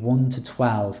of maybe 1 to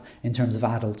 12 in terms of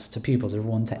adults to pupils, or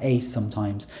 1 to 8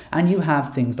 sometimes. And you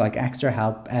have things like extra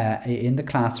help in the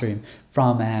classroom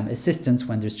from assistants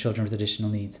when there's children with additional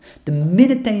needs. The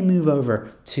minute they move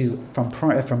over from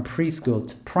preschool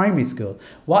to primary school,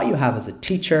 what you have is a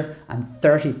teacher and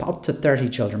up to 30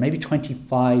 children, maybe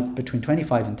between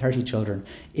 25 and 30 children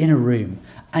in a room.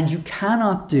 And you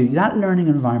cannot do, that learning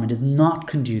environment is not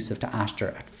conducive to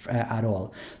Ashtar at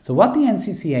all. So what the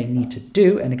NCCA need to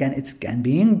do, and again, it's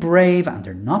being brave, and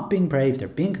they're not being brave, they're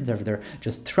being conservative, they're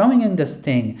just throwing in this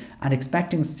thing and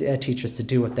expecting teachers to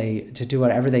do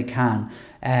whatever they can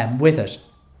with it,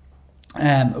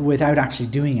 without actually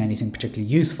doing anything particularly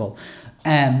useful.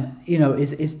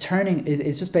 Is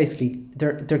just basically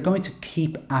they're going to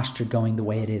keep Astra going the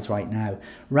way it is right now,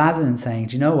 rather than saying,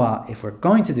 do you know what, if we're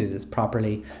going to do this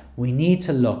properly, we need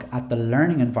to look at the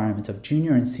learning environment of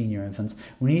junior and senior infants.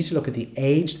 We need to look at the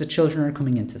age the children are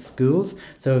coming into schools.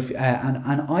 So if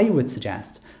and I would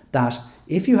suggest that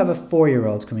if you have a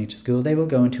 4-year-old coming to school, they will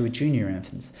go into a junior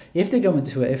infants. If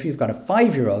you've got a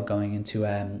 5-year-old going into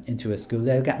a school,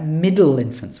 they'll get middle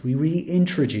infants. We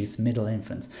reintroduce middle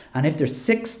infants. And if they're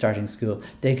 6 starting school,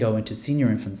 they go into senior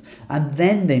infants. And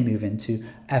then they move into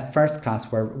a first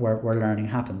class where learning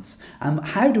happens.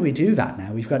 How do we do that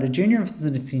now? We've got a junior infants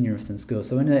and a senior infants school.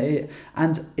 So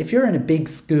and if you're in a big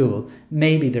school,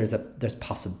 maybe there's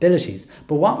possibilities.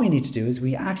 But what we need to do is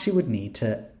we actually would need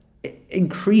to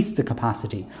increase the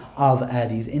capacity of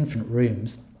these infant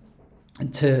rooms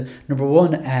to, number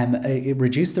one,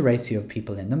 reduce the ratio of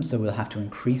people in them. So we'll have to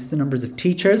increase the numbers of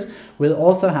teachers. We'll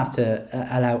also have to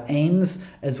allow AIMS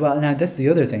as well. Now, this is the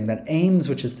other thing, that AIMS,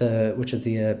 which is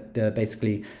the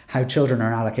basically how children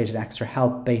are allocated extra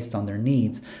help based on their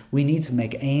needs. We need to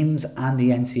make AIMS and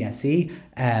the NCCA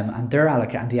and their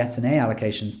and the SNA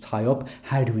allocations tie up.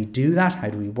 How do we do that? How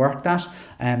do we work that?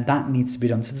 That needs to be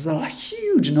done. So there's a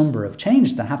huge number of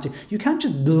changes that have to. You can't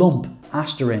just lump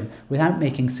Astra in without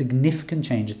making significant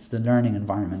changes to the learning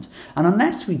environment. And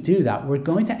unless we do that, we're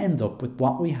going to end up with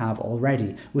what we have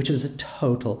already, which is a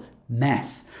total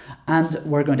mess. And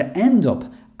we're going to end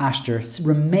up Astra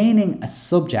remaining a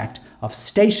subject of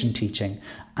station teaching,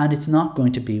 and it's not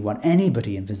going to be what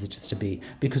anybody envisages to be,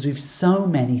 because we've so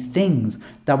many things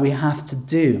that we have to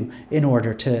do in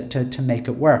order to make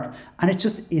it work, and it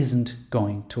just isn't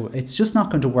going to. It's just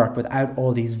not going to work without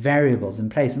all these variables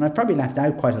in place. And I've probably left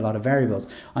out quite a lot of variables.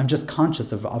 I'm just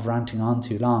conscious of ranting on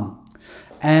too long.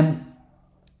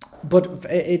 But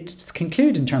to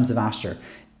conclude in terms of Astra,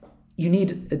 you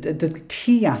need, the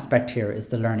key aspect here is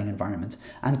the learning environment.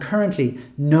 And currently,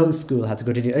 no school has a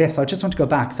good idea. Yes, I just want to go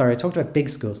back. Sorry, I talked about big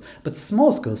schools, but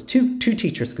small schools, two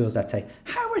teacher schools, let's say,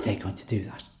 how are they going to do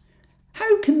that?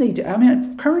 How can they do? I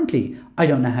mean, currently, I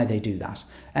don't know how they do that.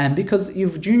 Because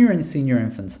you've junior and senior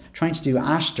infants trying to do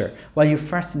Astra while you're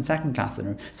first and second class in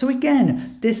room. So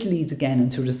again, this leads again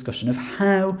into a discussion of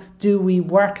how do we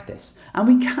work this? And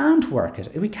we can't work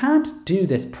it. We can't do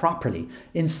this properly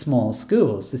in small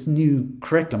schools. This new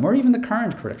curriculum, or even the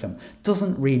current curriculum,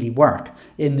 doesn't really work.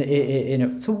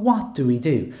 So what do we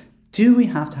do? Do we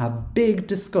have to have big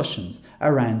discussions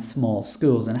around small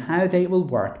schools and how they will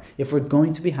work if we're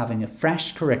going to be having a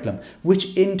fresh curriculum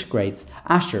which integrates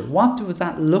Astra? What does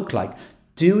that look like?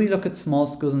 Do we look at small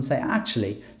schools and say,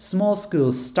 actually, small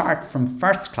schools start from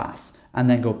first class and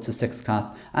then go up to sixth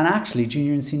class, and actually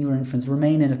junior and senior infants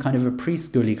remain in a kind of a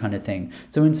preschooly kind of thing.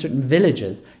 So in certain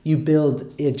villages, you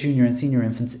build junior and senior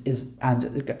infants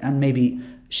and maybe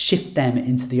shift them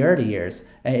into the early years,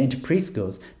 into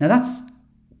preschools. Now that's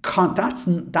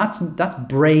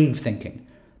brave thinking.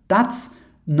 That's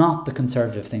not the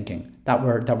conservative thinking that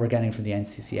we're getting from the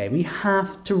NCCA. We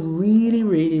have to really,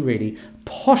 really, really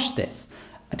push this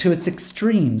to its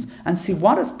extremes and see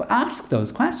ask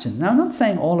those questions. Now, I'm not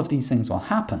saying all of these things will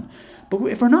happen, but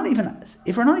if we're not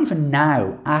even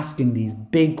now asking these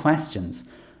big questions,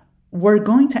 we're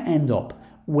going to end up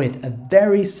with a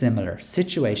very similar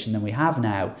situation than we have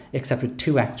now, except with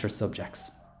 2 extra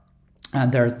subjects.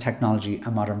 And they're technology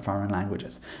and modern foreign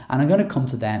languages. And I'm going to come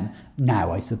to them now,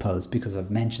 I suppose, because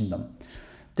I've mentioned them.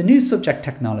 The new subject,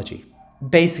 technology,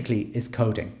 basically is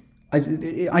coding.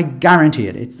 I guarantee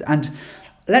it.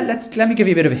 Let me give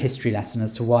you a bit of a history lesson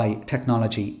as to why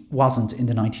technology wasn't in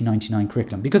the 1999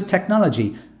 curriculum. Because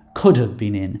technology could have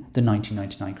been in the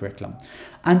 1999 curriculum.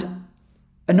 And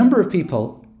a number of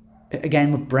people,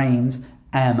 again with brains,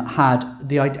 had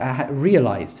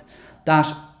realised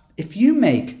that if you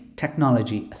make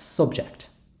technology a subject,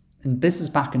 and this is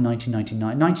back in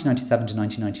 1997 to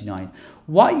 1999,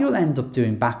 what you'll end up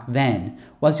doing back then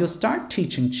was you'll start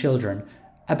teaching children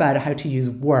about how to use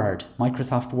Word,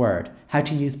 Microsoft Word, how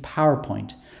to use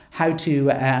PowerPoint, how to,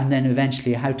 and then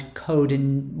eventually how to code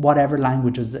in whatever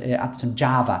language was at the time.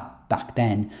 Java back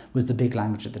then was the big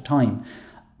language at the time.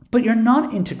 But you're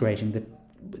not integrating the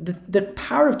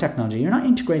power of technology. You're not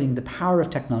integrating the power of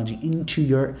technology into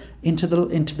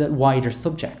the wider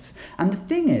subjects. And the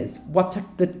thing is,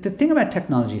 the thing about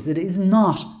technology is it is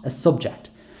not a subject.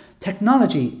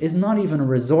 Technology is not even a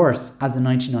resource as the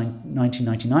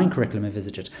 1999 curriculum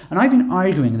envisaged it. And I've been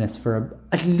arguing this for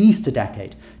at least a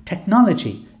decade.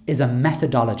 Technology is a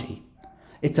methodology.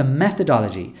 It's a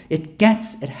methodology. It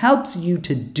helps you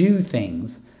to do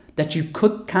things that you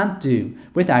can't do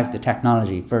without the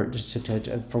technology, for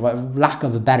lack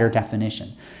of a better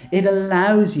definition. It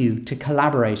allows you to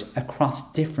collaborate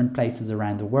across different places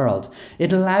around the world.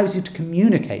 It allows you to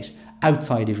communicate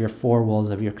outside of your four walls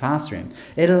of your classroom.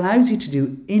 It allows you to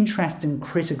do interesting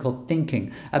critical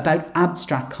thinking about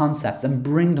abstract concepts and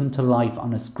bring them to life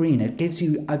on a screen. It gives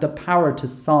you the power to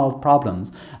solve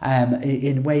problems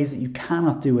in ways that you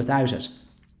cannot do without it.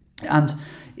 And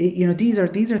these are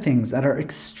things that are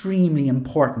extremely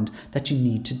important that you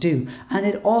need to do. And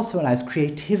it also allows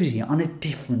creativity on a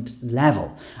different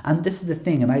level. And this is the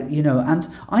thing about, and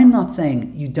I'm not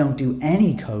saying you don't do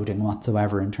any coding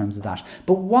whatsoever in terms of that,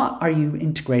 but what are you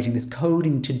integrating this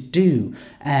coding to do?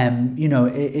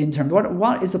 In terms of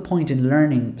what is the point in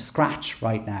learning Scratch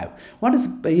right now? What is,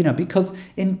 because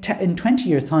in 20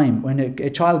 years time, when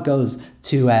a child goes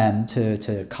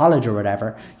to college or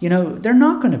whatever, they're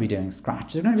not going to be doing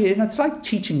Scratch. They're going to be, it's like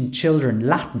teaching children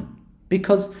Latin,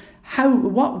 because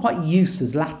what use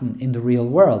is Latin in the real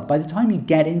world? By the time you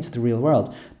get into the real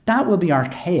world, that will be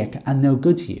archaic and no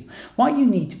good to you. What you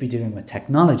need to be doing with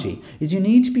technology is you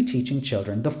need to be teaching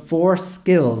children the 4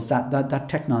 skills that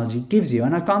technology gives you.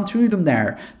 And I've gone through them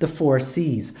there, the 4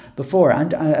 C's before.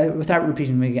 And without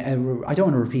repeating them again, I don't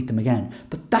want to repeat them again.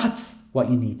 But that's what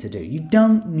you need to do. You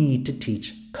don't need to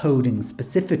teach coding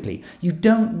specifically. You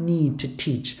don't need to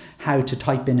teach how to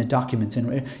type in a document.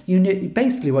 And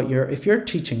if you're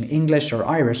teaching English or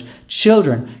Irish,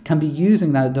 children can be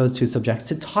using those 2 subjects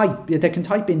to type. They can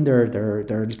type in their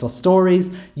little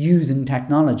stories using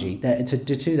technology to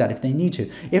do that if they need to.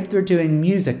 If they're doing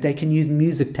music, they can use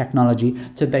music technology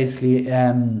to basically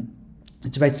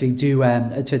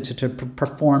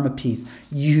perform a piece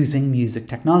using music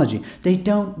technology. They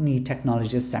don't need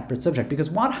technology as a separate subject,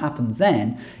 because what happens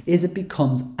then is it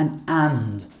becomes an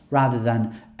and rather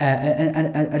than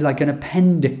like an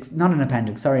appendix, not an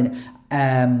appendix, sorry.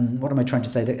 What am I trying to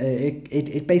say?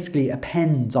 It basically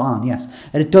appends on, yes,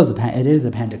 and it is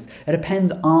appendix. It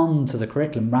appends on to the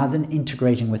curriculum rather than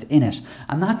integrating within it.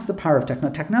 And that's the power of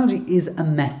technology. Technology is a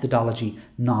methodology,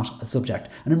 not a subject.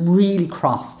 And I'm really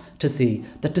cross to see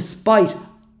that despite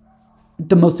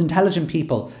the most intelligent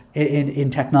people in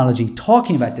technology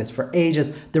talking about this for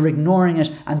ages, they're ignoring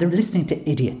it and they're listening to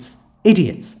idiots.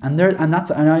 I'm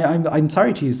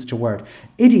sorry to use such a word,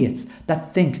 idiots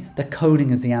that think that coding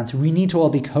is the answer. We need to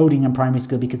all be coding in primary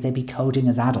school because they'd be coding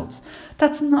as adults.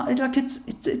 That's not, like, it's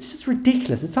just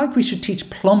ridiculous. It's like we should teach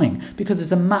plumbing because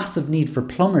there's a massive need for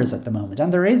plumbers at the moment,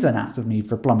 and there is a massive need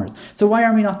for plumbers. So why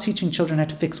are we not teaching children how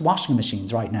to fix washing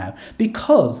machines right now?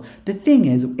 Because the thing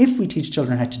is, if we teach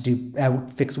children how to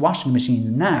fix washing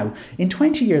machines now, in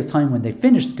 20 years' time when they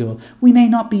finish school, we may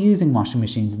not be using washing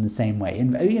machines in the same way.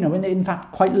 And in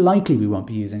fact, quite likely we won't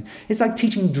be using. It's like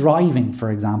teaching driving, for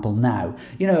example, now,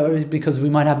 because we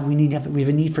have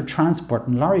a need for transport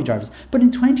and lorry drivers. But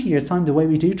in 20 years' time, the way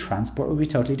we do transport will be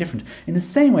totally different. In the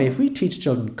same way, if we teach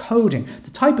children coding,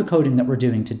 the type of coding that we're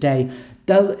doing today,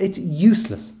 it's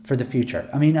useless for the future.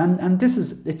 I mean, and this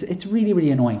is, it's really,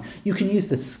 really annoying. You can use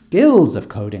the skills of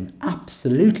coding,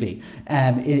 absolutely,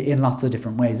 in lots of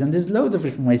different ways. And there's loads of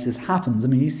different ways this happens. I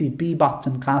mean, you see B-bots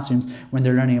in classrooms when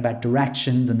they're learning about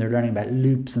directions and they're learning about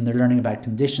loops and they're learning about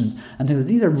conditions and things.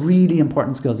 These are really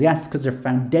important skills, yes, because they're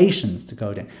foundations to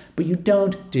coding. But you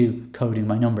don't do coding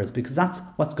by numbers, because that's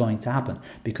what's going to happen.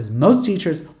 Because most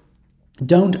teachers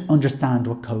don't understand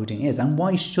what coding is. And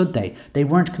why should they? They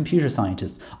weren't computer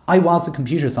scientists. I was a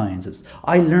computer scientist.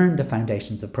 I learned the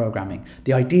foundations of programming,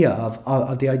 the idea of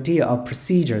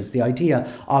procedures, the idea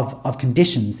of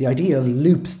conditions, the idea of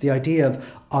loops, the idea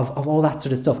of all that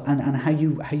sort of stuff, and how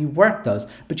you work those.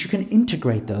 But you can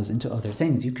integrate those into other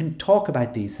things. You can talk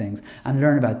about these things and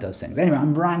learn about those things. Anyway,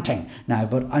 I'm ranting now,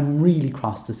 but I'm really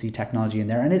cross to see technology in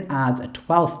there, and it adds a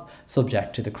 12th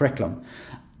subject to the curriculum.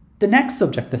 The next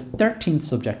subject, the 13th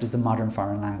subject, is the modern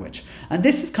foreign language. And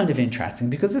this is kind of interesting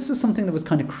because this was something that was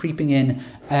kind of creeping in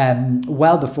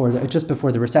just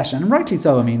before the recession. And rightly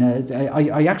so. I mean,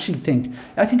 I actually think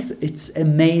it's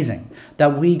amazing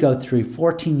that we go through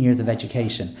 14 years of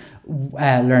education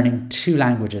learning 2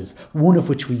 languages, one of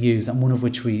which we use and one of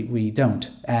which we don't.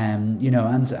 And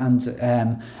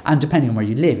depending on where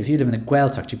you live, if you live in the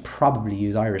Gaeltacht, you probably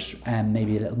use Irish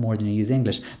maybe a little more than you use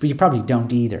English, but you probably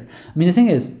don't either. I mean, the thing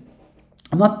is,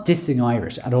 I'm not dissing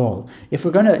Irish at all. If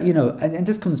we're going to, and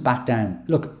this comes back down,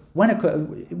 look,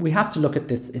 we have to look at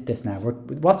this now.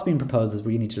 What's being proposed is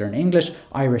we need to learn English,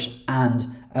 Irish,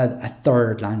 and a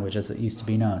third language as it used to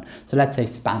be known. So let's say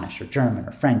Spanish or German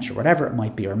or French or whatever it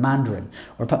might be, or Mandarin.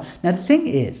 Now the thing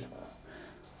is,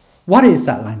 What is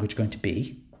that language going to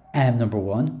be? Number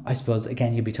one, I suppose,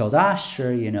 again, you'll be told,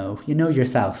 sure, you know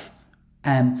yourself.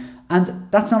 And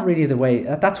that's not really the way,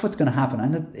 that's what's going to happen.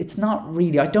 And it's not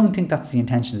really, I don't think that's the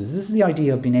intention of this. This is the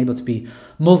idea of being able to be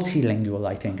multilingual,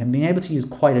 I think, and being able to use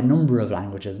quite a number of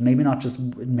languages, maybe not just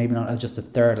a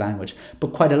third language,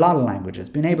 but quite a lot of languages,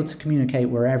 being able to communicate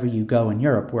wherever you go in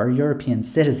Europe. We're European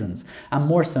citizens, and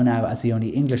more so now as the only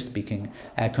English-speaking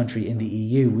country in the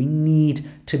EU. We need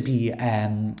to be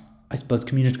I suppose,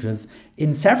 communicative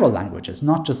in several languages,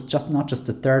 not just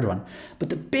the third one. But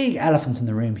the big elephant in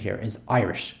the room here is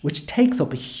Irish, which takes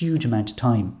up a huge amount of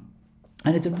time.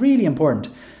 And it's really important.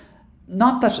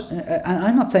 Not that, and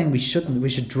I'm not saying we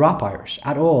should drop Irish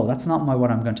at all. That's not what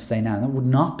I'm going to say now. That would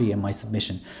not be in my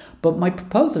submission. But my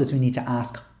proposal is we need to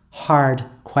ask hard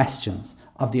questions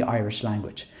of the Irish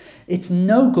language. It's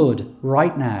no good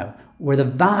right now, where the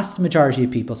vast majority of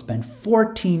people spend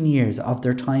 14 years of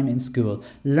their time in school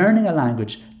learning a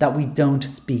language that we don't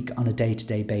speak on a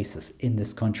day-to-day basis in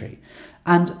this country.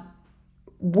 And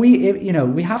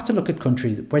we have to look at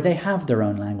countries where they have their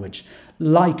own language,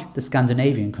 like the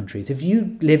Scandinavian countries. If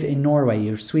you live in Norway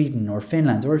or Sweden or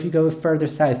Finland, or if you go further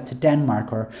south to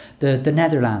Denmark or the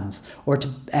Netherlands, or to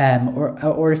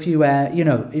or if you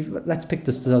let's pick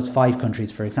those 5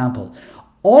 countries for example,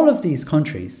 all of these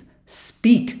countries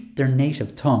speak their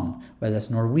native tongue, whether it's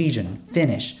Norwegian,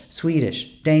 Finnish,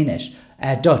 Swedish, Danish,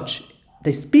 Dutch.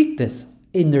 They speak this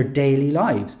in their daily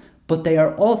lives, but they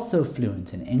are also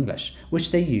fluent in English,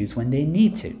 which they use when they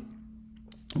need to,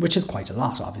 which is quite a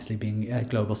lot, obviously, being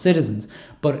global citizens.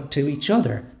 But to each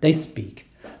other, they speak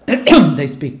they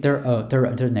speak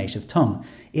their native tongue.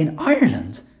 In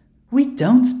Ireland, we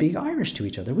don't speak Irish to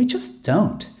each other. We just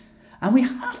don't. And we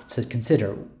have to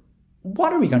consider,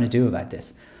 what are we going to do about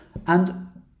this? And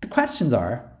the questions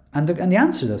are, and the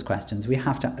answer to those questions, we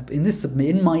have to,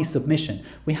 in my submission,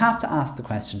 we have to ask the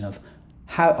question of,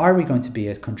 how are we going to be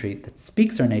a country that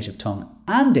speaks our native tongue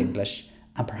and English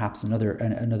and perhaps another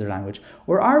language,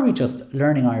 or are we just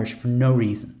learning Irish for no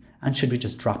reason, and should we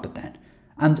just drop it then?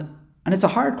 And it's a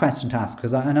hard question to ask,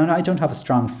 because I don't have a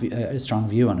strong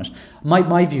view on it.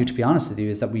 My view, to be honest with you,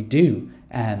 is that we do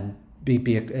we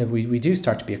do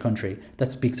start to be a country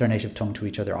that speaks our native tongue to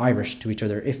each other, Irish to each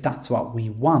other, if that's what we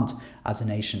want as a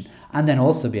nation, and then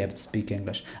also be able to speak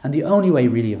English. And the only way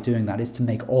really of doing that is to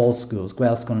make all schools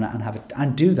Gael school and have it,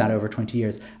 and do that over 20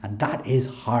 years, and that is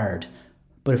hard.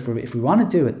 But if we want to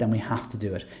do it, then we have to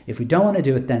do it. If we don't want to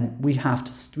do it, then we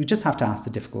just have to ask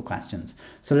the difficult questions.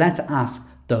 So let's ask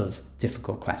those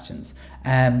difficult questions.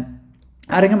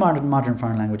 Adding a modern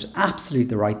foreign language is absolutely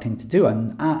the right thing to do,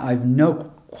 and I've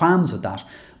no qualms with that,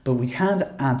 but we can't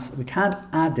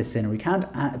add this in, or we can't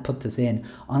put this in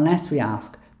unless we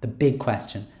ask the big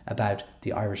question about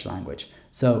the Irish language.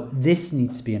 So this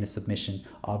needs to be in a submission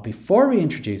of, before we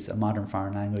introduce a modern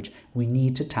foreign language, we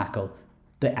need to tackle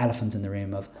the elephant in the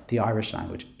room of the Irish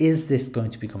language. Is this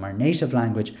going to become our native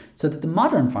language, so that the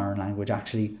modern foreign language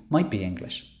actually might be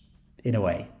English? In a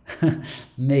way,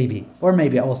 maybe, or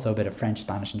maybe also a bit of French,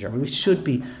 Spanish, and German. We should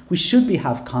be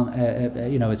have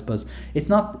I suppose it's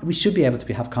not. We should be able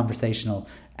to have conversational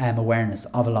awareness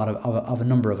of a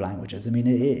number of languages. I mean,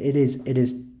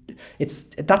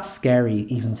 that's scary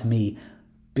even to me,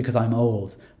 because I'm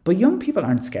old. But young people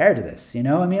aren't scared of this,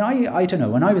 I mean, I don't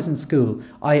know. When I was in school,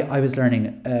 I was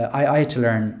learning. I had to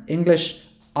learn English,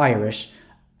 Irish,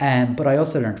 but I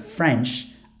also learned French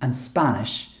and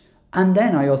Spanish. And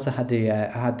then I also had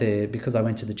because I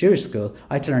went to the Jewish school,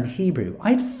 I had to learn Hebrew. I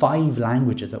had 5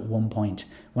 languages at one point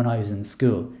when I was in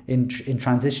school. In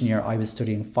transition year, I was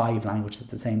studying 5 languages at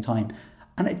the same time.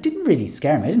 And it didn't really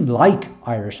scare me. I didn't like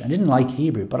Irish, I didn't like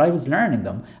Hebrew, but I was learning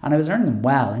them, and I was learning them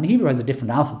well. And Hebrew has a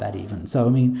different alphabet even. So, I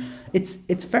mean,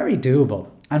 it's very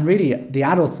doable. And really, the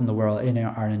adults in the world, in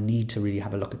Ireland, need to really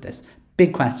have a look at this.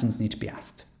 Big questions need to be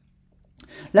asked.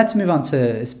 Let's move on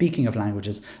to, speaking of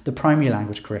languages, the primary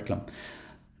language curriculum.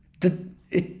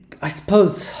 I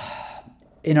suppose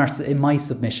in my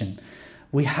submission,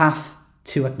 we have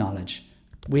to acknowledge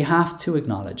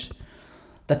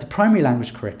that the primary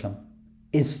language curriculum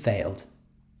is failed.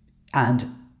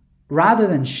 And rather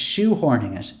than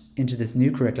shoehorning it into this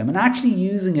new curriculum and actually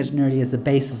using it nearly as the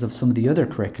basis of some of the other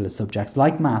curricular subjects,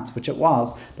 like maths, which it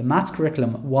was, the maths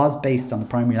curriculum was based on the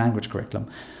primary language curriculum.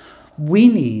 We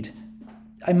need,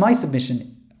 in my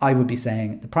submission, I would be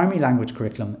saying the primary language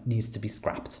curriculum needs to be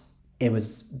scrapped. It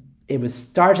was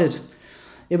started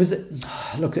at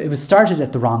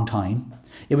the wrong time.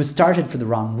 It was started for the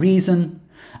wrong reason.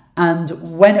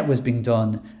 And when it was being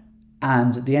done,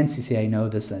 and the NCCA know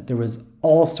this, there was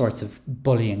all sorts of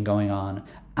bullying going on,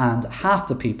 and half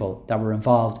the people that were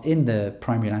involved in the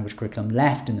primary language curriculum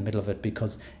left in the middle of it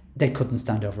because they couldn't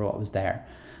stand over what was there.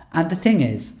 And the thing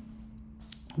is,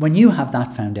 when you have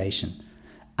that foundation,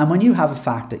 and when you have a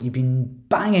fact that you've been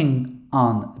banging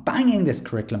this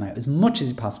curriculum out as much as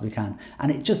you possibly can,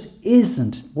 and it just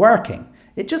isn't working,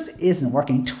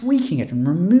 tweaking it and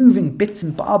removing bits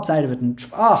and bobs out of it, and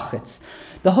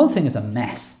the whole thing is a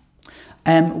mess.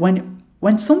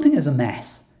 When something is a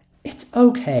mess, it's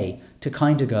okay to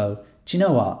kind of go, do you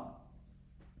know what?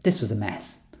 This was a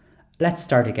mess. Let's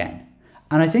start again.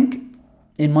 And I think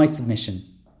in my submission,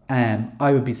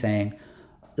 I would be saying,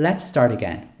 let's start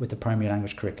again with the primary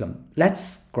language curriculum.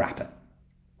 Let's scrap it.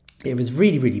 It was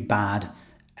really, really bad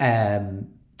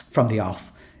from the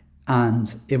off.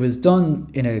 And it was done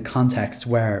in a context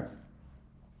where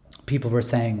people were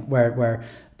saying, where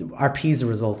our PISA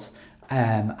results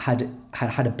had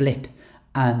a blip.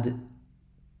 And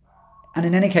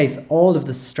in any case, all of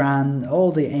the strand,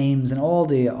 all the aims and all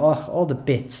the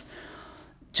bits,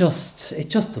 it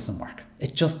just doesn't work.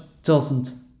 It just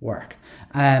doesn't work.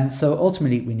 So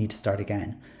ultimately, we need to start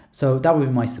again. So that would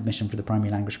be my submission for the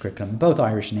primary language curriculum, both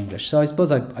Irish and English. So I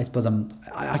suppose I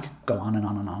could go on and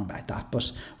on and on about that, but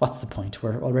what's the point?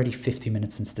 We're already 50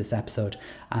 minutes into this episode,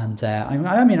 and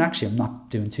actually, I'm not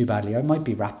doing too badly. I might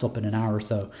be wrapped up in an hour or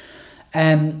so.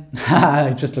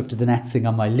 I just looked at the next thing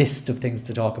on my list of things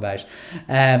to talk about.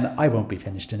 I won't be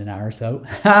finished in an hour or so.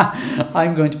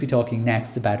 I'm going to be talking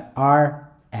next about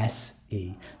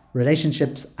RSE,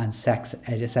 relationships and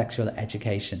sexual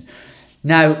education.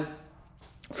 Now,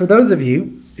 for those of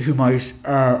you who might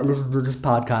listen to this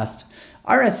podcast,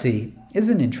 RSE is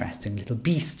an interesting little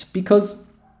beast because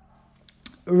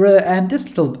this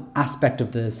little aspect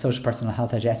of the social personal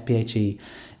health SPHE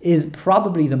is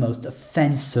probably the most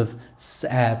offensive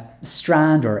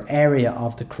strand or area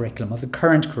of the curriculum, of the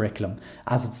current curriculum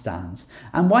as it stands.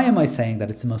 And why am I saying that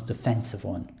it's the most offensive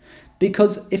one?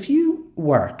 Because if you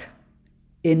work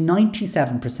in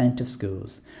 97% of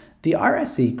schools, the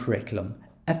RSE curriculum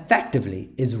effectively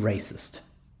is racist.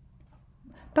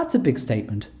 That's a big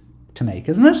statement to make,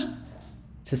 isn't it?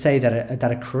 To say that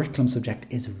a curriculum subject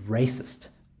is racist.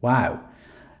 Wow.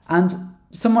 And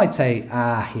some might say,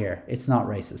 here, it's not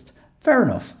racist. Fair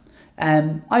enough.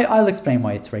 I'll explain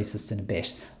why it's racist in a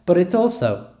bit. But it's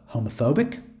also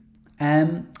homophobic,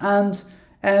 and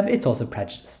it's also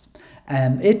prejudiced.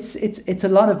 It's a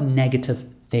lot of negative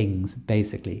things,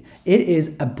 basically. It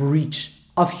is a breach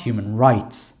of human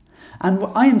rights. And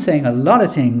I am saying a lot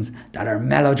of things that are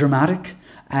melodramatic,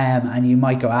 and you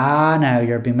might go, now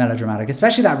you're being melodramatic,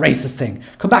 especially that racist thing.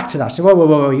 Come back to that.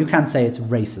 Whoa, you can't say it's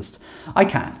racist. I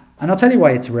can. And I'll tell you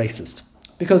why it's racist.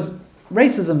 Because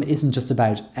racism isn't just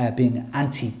about being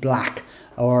anti-black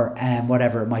or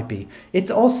whatever it might be.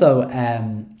 It's also,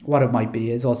 what it might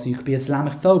be is also, you could be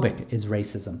Islamophobic is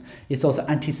racism. It's also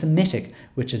anti-Semitic,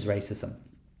 which is racism.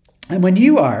 And when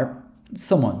you are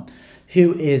someone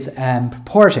who is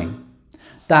purporting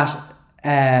that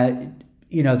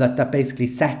that basically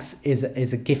sex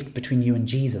is a gift between you and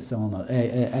Jesus, almost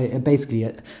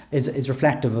basically is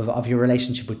reflective of your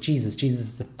relationship with Jesus. Jesus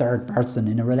is the third person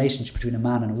in a relationship between a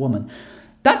man and a woman.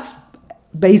 That's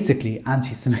basically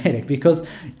anti-Semitic because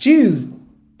Jews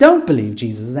don't believe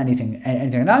Jesus is anything.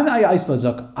 And I suppose,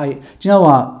 look, do you know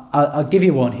what? I'll give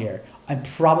you one here. I'm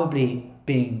probably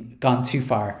being gone too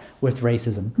far with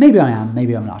racism. Maybe I am,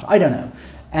 maybe I'm not. I don't know.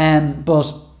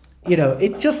 But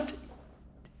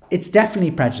it's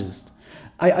definitely prejudiced.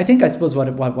 I think I suppose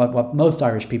what most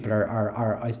Irish people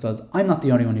are I suppose I'm not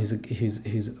the only one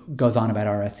who's goes on about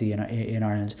RSE in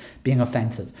Ireland being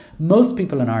offensive. Most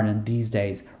people in Ireland these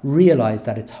days realise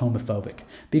that it's homophobic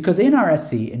because in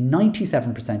RSE in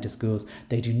 97% of schools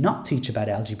they do not teach about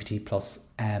LGBT plus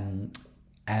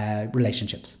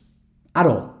relationships at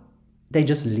all. They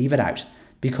just leave it out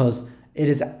because it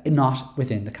is not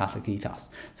within the Catholic ethos.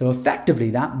 So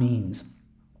effectively that means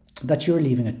that you're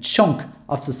leaving a chunk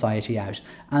of society out,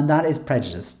 and that is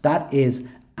prejudice. That is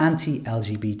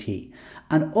anti-LGBT.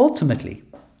 And ultimately,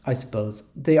 I suppose,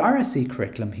 the RSE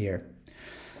curriculum here,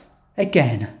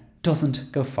 again,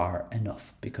 doesn't go far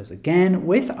enough because, again,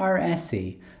 with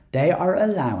RSE, they are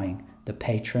allowing the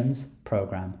patrons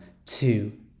program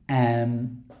to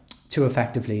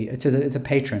effectively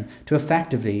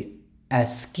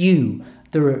skew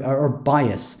or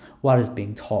bias what is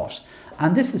being taught.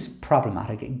 And this is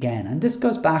problematic again. And this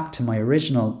goes back to my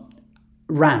original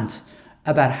rant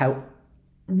about how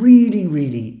really,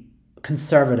 really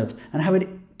conservative and how it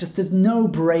just there's no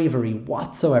bravery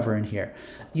whatsoever in here.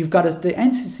 You've got the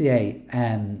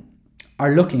NCCA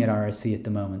are looking at RSE at the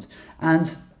moment,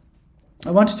 and I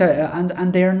want to tell you,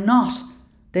 and they're not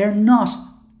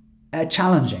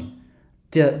challenging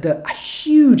the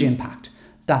huge impact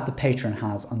that the patron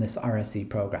has on this RSE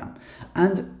program.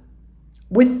 And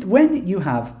when you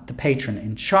have the patron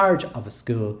in charge of a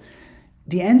school,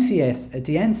 the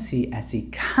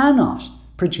NCSE cannot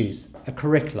produce a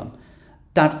curriculum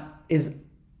that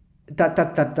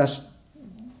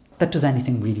does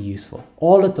anything really useful.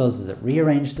 All it does is it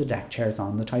rearranges the deck chairs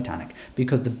on the Titanic,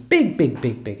 because the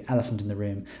big elephant in the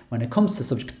room when it comes to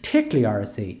subject, particularly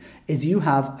RSE, is you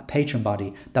have a patron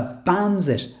body that bans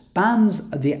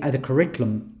the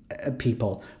curriculum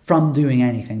people from doing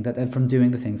anything, from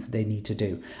doing the things that they need to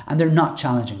do. And they're not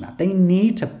challenging that. They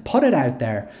need to put it out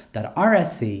there that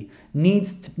RSE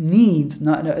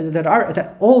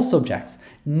that all subjects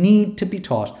need to be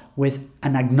taught with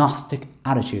an agnostic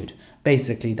attitude.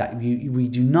 Basically, that we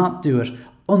do not do it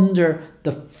under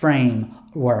the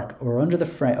framework or under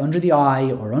the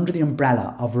eye or under the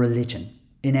umbrella of religion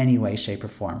in any way, shape or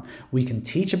form. We can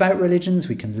teach about religions,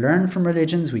 we can learn from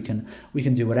religions, we can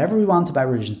do whatever we want about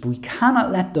religions, but we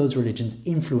cannot let those religions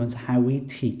influence how we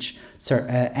teach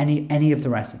any of the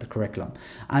rest of the curriculum.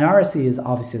 And RSE is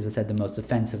obviously, as I said, the most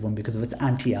offensive one because of its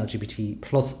anti-LGBT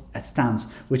plus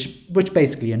stance, which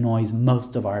basically annoys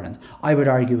most of Ireland. I would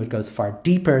argue it goes far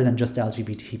deeper than just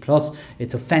LGBT plus.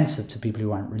 It's offensive to people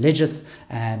who aren't religious,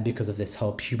 because of this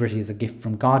whole puberty is a gift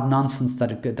from God nonsense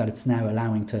that it's now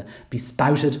allowing to be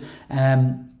spouted.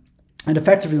 And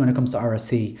effectively, when it comes to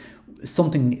RSE,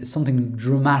 something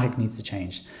dramatic needs to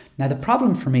change. Now, the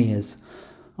problem for me is,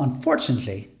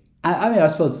 unfortunately, I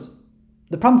suppose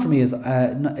the problem for me is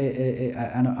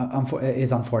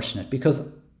unfortunate,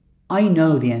 because I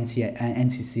know the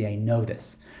NCCA know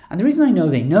this. And the reason I know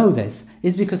they know this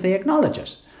is because they acknowledge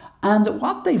it. And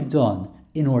what they've done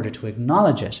in order to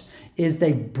acknowledge it is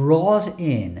they brought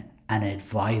in an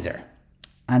advisor.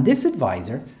 And this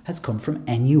advisor has come from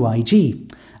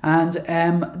NUIG. And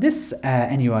this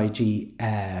NUIG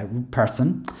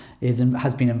person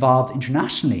has been involved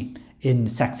internationally in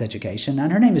sex education,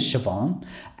 and her name is Siobhan.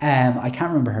 I can't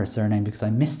remember her surname because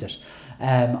I missed it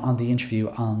on the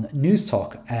interview on News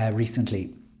Talk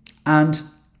recently. And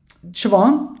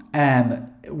Siobhan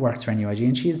works for NUIG,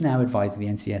 and she is now advising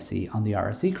the NCSE on the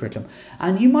RSE curriculum.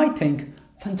 And you might think,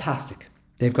 fantastic,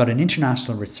 they've got an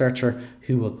international researcher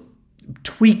who will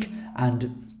tweak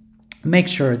and make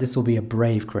sure this will be a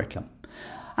brave curriculum.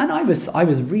 And I was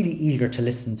really eager to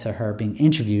listen to her being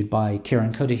interviewed by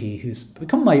Kieran Cuddihy, who's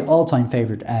become my all-time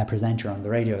favourite presenter on the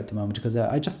radio at the moment, because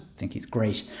I just think he's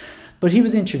great. But he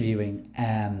was interviewing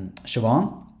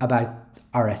Siobhan about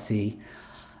RSE,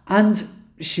 and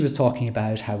she was talking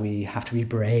about how we have to be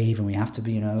brave and we have to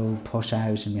be, push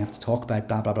out, and we have to talk about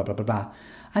blah, blah, blah, blah, blah, blah.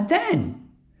 And then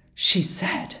she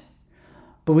said,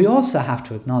 but we also have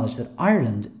to acknowledge that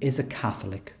Ireland is a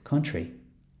Catholic country.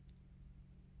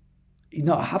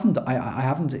 You haven't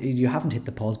hit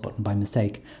the pause button by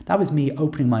mistake. That was me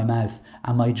opening my mouth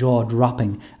and my jaw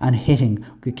dropping and hitting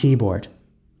the keyboard.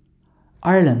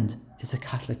 Ireland is a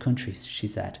Catholic country, she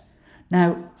said.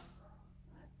 Now,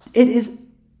 it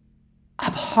is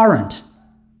abhorrent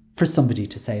for somebody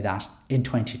to say that in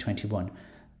 2021.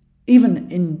 Even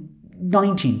in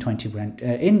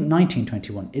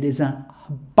 1921, it is an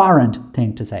abhorrent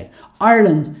thing to say.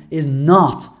 Ireland is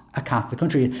not a Catholic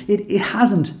country. It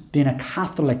hasn't been a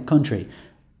Catholic country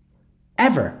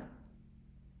ever.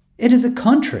 It is a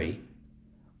country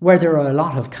where there are a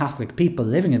lot of Catholic people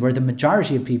living in, where the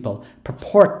majority of people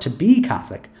purport to be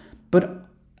Catholic. But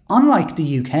unlike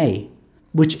the UK,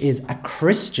 which is a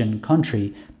Christian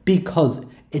country because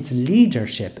its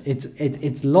leadership,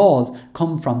 its laws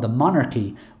come from the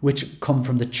monarchy, which come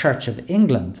from the Church of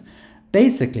England.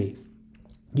 Basically,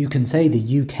 you can say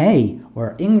the UK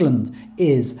or England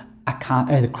is a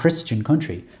Christian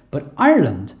country, but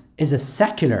Ireland is a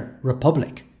secular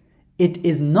republic. It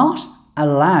is not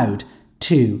allowed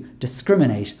to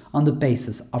discriminate on the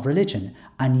basis of religion.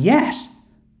 And yet,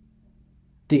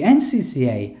 the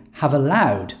NCCA have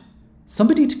allowed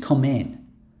somebody to come in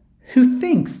who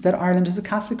thinks that Ireland is a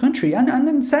Catholic country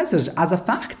and says it as a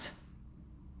fact.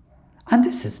 And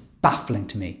this is baffling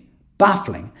to me.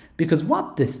 Baffling, because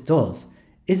what this does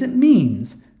is it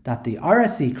means that the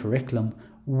RSE curriculum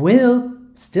will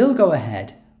still go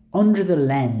ahead under the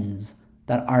lens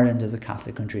that Ireland is a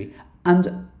Catholic country.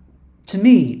 And to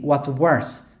me, what's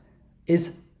worse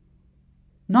is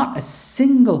not a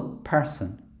single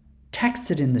person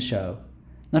texted in the show,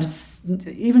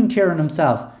 even Kieran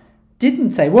himself,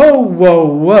 didn't say,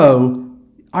 whoa,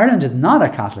 Ireland is not a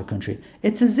Catholic country.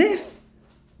 It's as if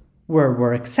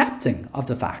we're accepting of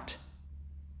the fact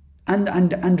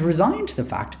and resigned to the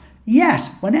fact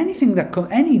Yet, when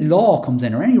any law comes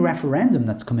in or any referendum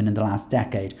that's come in the last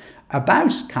decade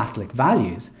about Catholic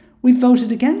values, we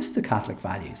voted against the Catholic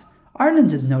values.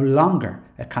 Ireland is no longer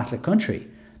a Catholic country.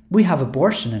 We have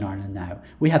abortion in Ireland now.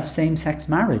 We have same-sex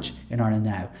marriage in Ireland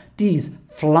now. These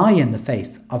fly in the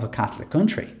face of a Catholic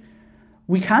country.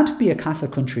 We can't be a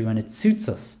Catholic country when it suits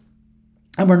us.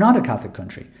 And we're not a Catholic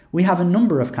country. We have a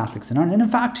number of Catholics in Ireland. And in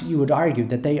fact, you would argue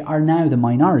that they are now the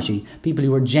minority, people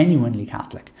who are genuinely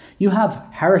Catholic. You have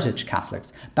heritage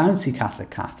Catholics, bouncy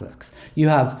Catholics. You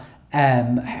have,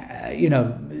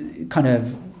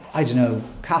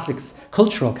 Catholics,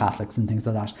 cultural Catholics and things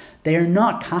like that. They are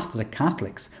not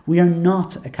Catholics. We are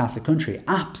not a Catholic country.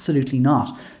 Absolutely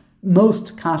not.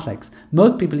 Most Catholics,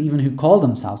 most people even who call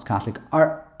themselves Catholic,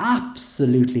 are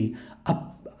absolutely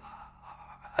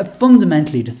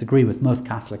fundamentally disagree with most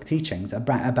Catholic teachings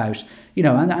about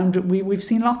and we've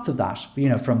seen lots of that,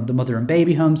 from the mother and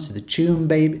baby homes to the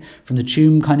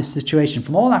tomb kind of situation,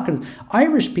 from all that kind of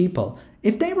Irish people.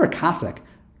 If they were Catholic,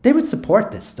 they would support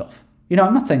this stuff.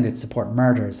 I'm not saying they'd support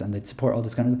murders and they'd support all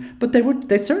this kind of, but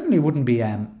they certainly wouldn't be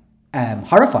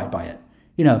horrified by it.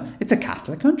 It's a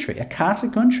Catholic country. A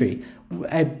Catholic country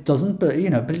doesn't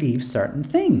believe certain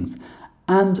things.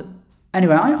 And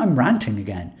anyway, I'm ranting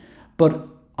again, but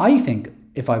I think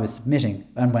if I was submitting,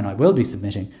 and when I will be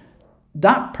submitting,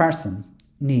 that person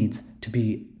needs to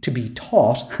be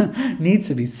taught, needs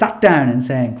to be sat down and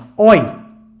saying, "Oi,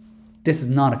 this is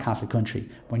not a Catholic country.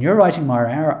 When you're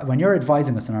when you're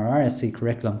advising us on our RSC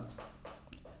curriculum,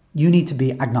 you need to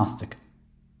be agnostic.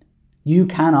 You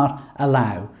cannot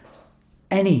allow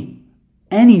any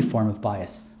form of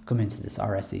bias come into this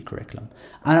RSC curriculum."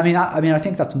 And I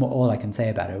think that's all I can say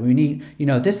about it. We need,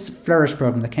 this Flourish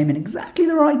program that came in exactly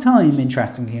the right time,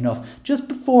 interestingly enough, just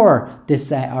before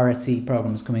this RSC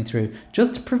program was coming through,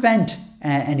 just to prevent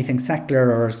anything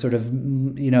secular or sort of,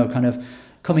 kind of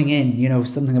coming in,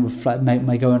 something that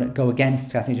might go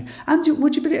against Catholic. And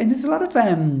would you believe, and there's a lot of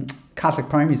Catholic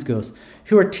primary schools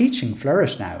who are teaching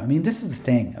Flourish now. This is the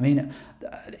thing.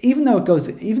 Even though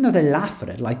they laugh at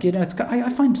it,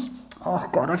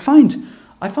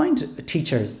 I find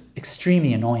teachers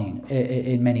extremely annoying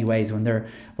in many ways when they're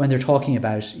talking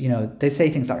about, they say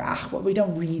things like, we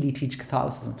don't really teach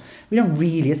Catholicism.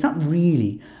 It's not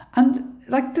really. And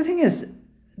the thing is,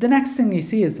 the next thing you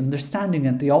see is them, they're standing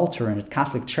at the altar in a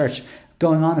Catholic church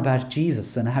going on about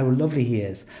Jesus and how lovely he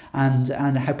is and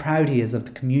how proud he is of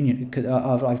the communion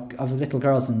of little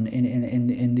girls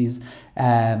in these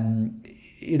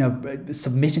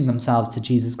submitting themselves to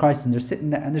Jesus Christ, and they're sitting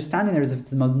there and they're standing there as if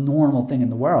it's the most normal thing in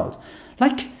the world.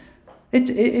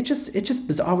 It's just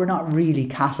bizarre. We're not really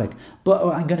Catholic, but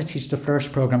I'm going to teach the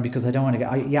Flourish program because I don't want to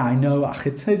get. I know.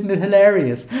 Isn't it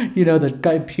hilarious?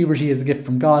 That puberty is a gift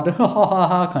from God,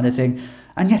 kind of thing,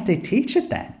 and yet they teach it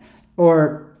then,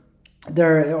 or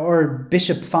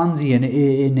Bishop Fonzie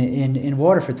in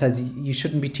Waterford says you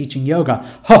shouldn't be teaching yoga.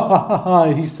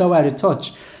 He's so out of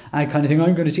touch. I kind of think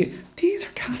I'm going to teach. These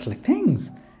are Catholic things.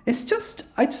 I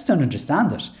just don't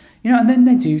understand it. And then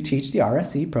they do teach the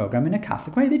RSC program in a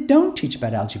Catholic way. They don't teach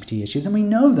about LGBT issues, and we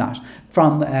know that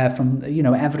from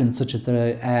evidence such as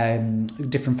the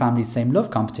Different Families Same Love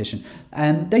competition.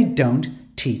 They don't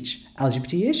teach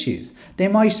LGBT issues. They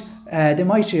might,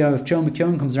 if Joe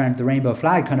McKeown comes around with the rainbow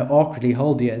flag, kind of awkwardly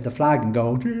hold the flag and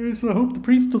go, "Yes, I hope the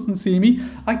priest doesn't see me."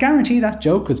 I guarantee that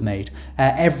joke was made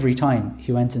every time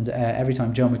he went into every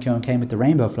time Joe McKeown came with the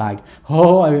rainbow flag.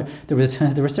 There were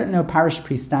certainly no parish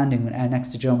priests standing next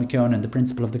to Joe McKeown and the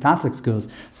principal of the Catholic schools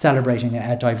celebrating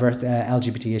diverse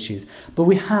LGBT issues. But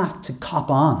we have to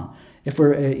cop on. If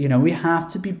we're, we have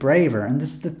to be braver. And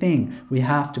this is the thing. We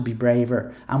have to be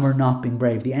braver. And we're not being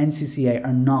brave. The NCCA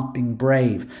are not being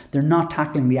brave. They're not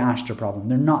tackling the Astra problem.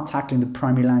 They're not tackling the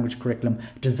primary language curriculum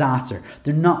disaster.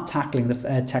 They're not tackling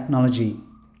the technology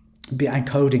and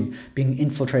coding being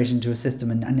infiltrated into a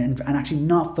system and actually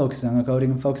not focusing on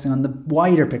coding and focusing on the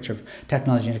wider picture of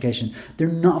technology and education. They're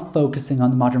not focusing on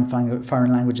the modern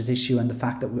foreign languages issue and the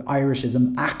fact that Irish is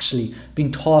actually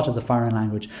being taught as a foreign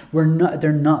language.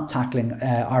 They're not tackling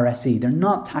RSE. They're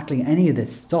not tackling any of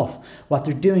this stuff. What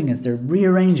they're doing is they're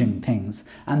rearranging things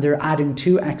and they're adding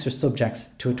 2 extra subjects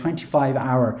to a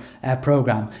 25-hour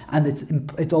program, and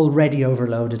it's already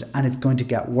overloaded and it's going to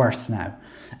get worse now.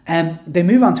 They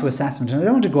move on to assessment, and I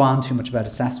don't want to go on too much about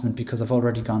assessment because I've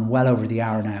already gone well over the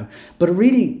hour now, but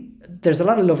really there's a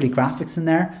lot of lovely graphics in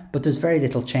there, but there's very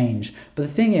little change. But the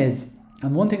thing is,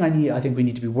 and one thing I think we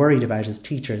need to be worried about as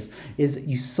teachers is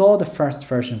you saw the first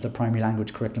version of the primary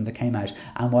language curriculum that came out,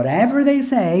 and whatever they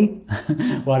say,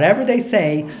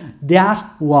 that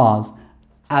was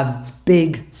a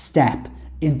big step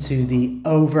into the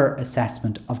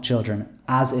over-assessment of children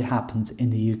as it happens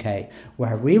in the UK,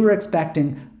 where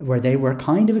they were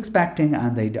kind of expecting,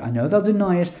 and I know they'll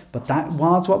deny it, but that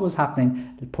was what was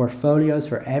happening, the portfolios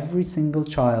for every single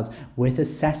child with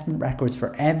assessment records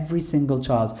for every single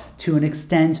child, to an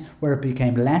extent where it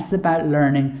became less about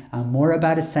learning and more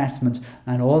about assessment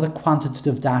and all the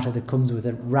quantitative data that comes with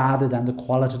it, rather than the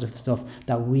qualitative stuff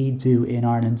that we do in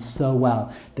Ireland so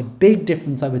well. The big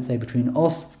difference, I would say, between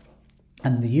us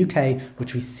and the UK,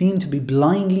 which we seem to be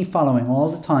blindly following all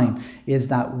the time, is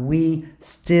that we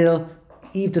still,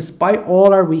 despite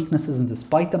all our weaknesses and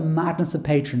despite the madness of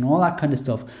Patreon and all that kind of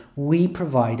stuff, we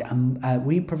provide an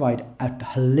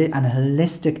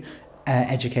holistic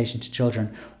education to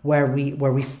children where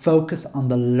we focus on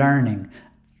the learning.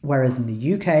 Whereas in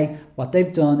the UK, what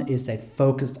they've done is they've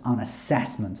focused on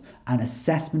assessment and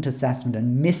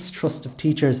mistrust of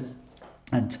teachers,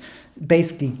 and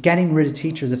basically getting rid of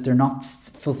teachers if they're not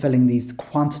fulfilling these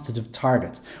quantitative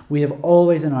targets. We have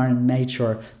always in Ireland made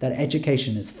sure that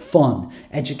education is fun.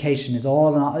 Education is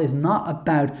not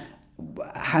about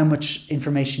how much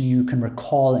information you can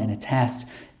recall in a test.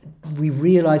 We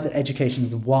realise that education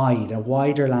is a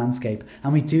wider landscape,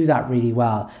 and we do that really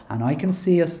well. And I can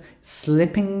see us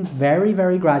slipping very,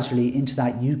 very gradually into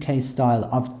that UK style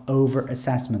of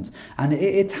over-assessment. And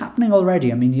it's happening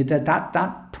already. I mean,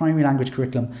 that primary language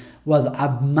curriculum was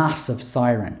a massive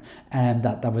siren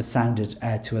that was sounded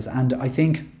to us. And I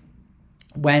think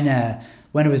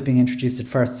when it was being introduced at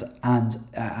first, and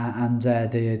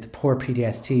the poor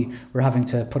PDST were having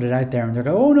to put it out there, and they're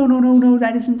going, oh no,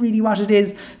 that isn't really what it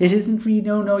is. It isn't really,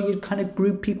 no, you kind of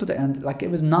group people and like,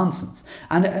 it was nonsense.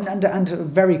 And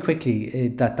very quickly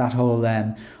that whole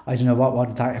I don't know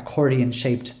what that accordion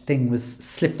shaped thing was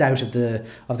slipped out of the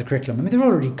curriculum. I mean, they've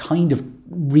already kind of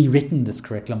rewritten this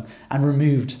curriculum and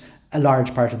removed a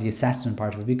large part of the assessment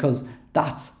part of it, because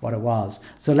that's what it was.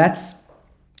 So let's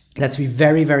be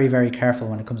very, very, very careful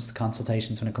when it comes to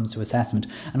consultations, when it comes to assessment.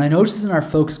 And I noticed in our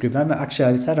focus group, I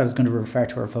said I was going to refer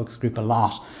to our focus group a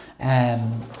lot,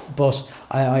 but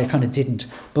I kind of didn't.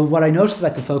 But what I noticed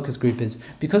about the focus group is,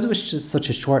 because it was just such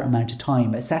a short amount of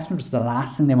time, assessment was the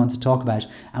last thing they wanted to talk about.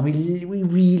 And we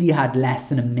really had less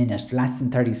than a minute, less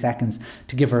than 30 seconds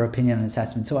to give our opinion on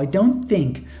assessment. So I don't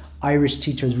think Irish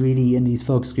teachers really in these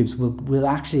focus groups will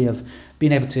actually have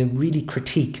been able to really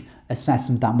critique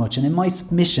assessment that much. And in my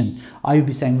submission, I would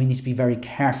be saying we need to be very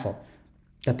careful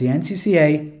that the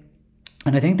NCCA,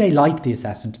 and I think they like the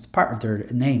assessment, it's part of their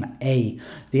name, A.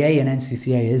 The A in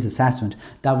NCCA is assessment,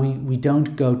 that we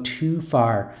don't go too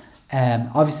far.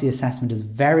 Obviously, assessment is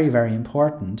very, very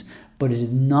important, but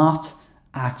it's not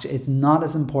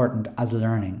as important as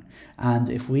learning. And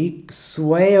if we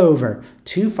sway over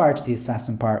too far to the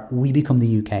assessment part, we become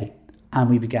the UK. And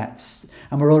we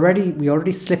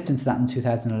already slipped into that in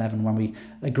 2011 when we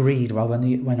agreed. Well, when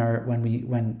I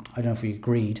don't know if we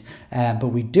agreed, but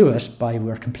we do it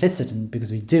we're complicit in, because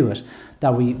we do it,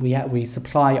 that we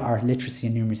supply our literacy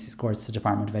and numeracy scores to the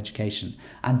Department of Education,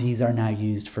 and these are now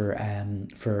used for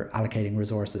allocating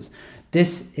resources.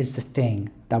 This is the thing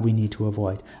that we need to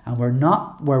avoid, and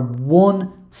we're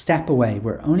one step away.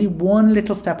 We're only one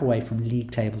little step away from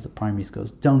league tables at primary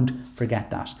schools. Don't forget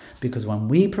that, because when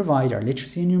we provide our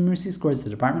literacy and numeracy scores to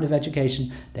the Department of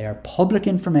Education, they are public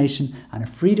information, and a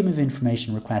freedom of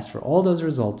information request for all those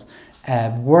results,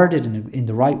 worded in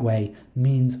the right way,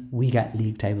 means we get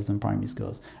league tables in primary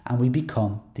schools, and we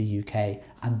become the UK,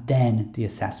 and then the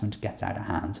assessment gets out of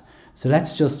hand. So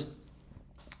let's just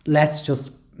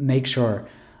make sure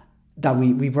that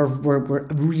we're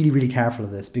really, really careful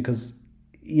of this, because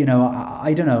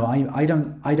I don't know. I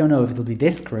don't know if it'll be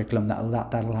this curriculum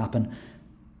that'll happen,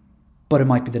 but it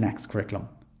might be the next curriculum,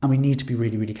 and we need to be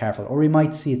really, really careful. Or we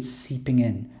might see it seeping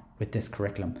in with this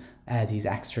curriculum, these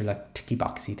extra like ticky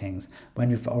boxy things,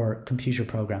 or computer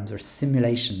programs or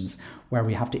simulations where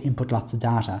we have to input lots of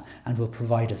data, and will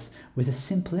provide us with a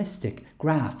simplistic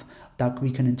graph that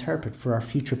we can interpret for our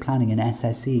future planning in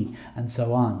SSE and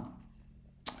so on.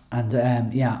 And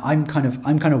I'm kind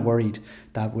of worried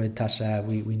that we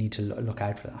need to look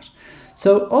out for that.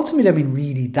 So ultimately, I mean,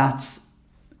 really, that's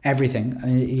everything,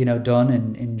 done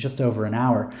in just over an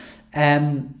hour. I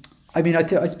mean,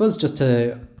 I suppose just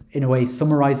to, in a way,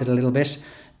 summarize it a little bit.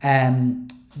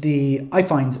 I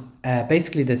find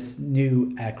basically this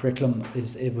new curriculum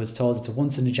was told it's a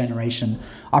once in a generation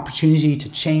opportunity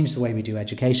to change the way we do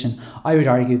education. I would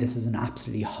argue this is an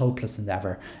absolutely hopeless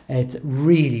endeavour. It's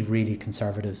really, really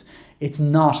conservative. It's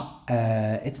not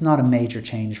a major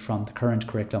change from the current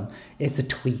curriculum. It's a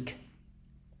tweak.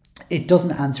 It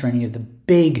doesn't answer any of the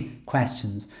big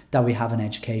questions that we have in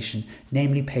education,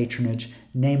 namely patronage,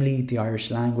 namely the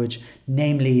Irish language,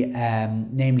 namely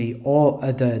all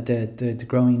the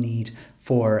growing need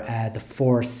for the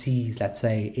 4 C's, let's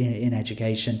say, in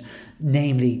education,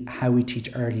 namely how we teach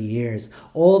early years.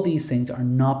 All these things are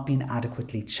not being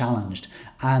adequately challenged,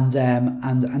 and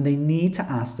they need to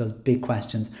ask those big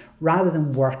questions rather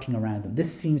than working around them.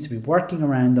 This seems to be working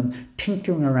around them,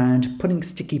 tinkering around, putting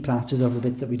sticky plasters over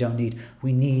bits that we don't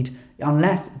need.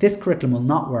 Unless this curriculum will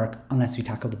not work unless we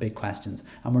tackle the big questions,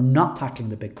 and we're not tackling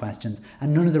the big questions,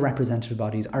 and none of the representative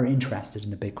bodies are interested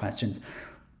in the big questions.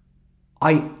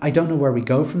 I don't know where we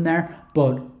go from there,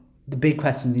 but the big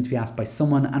questions need to be asked by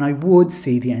someone, and I would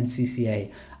see the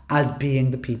NCCA as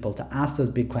being the people to ask those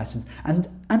big questions and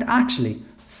actually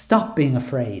stop being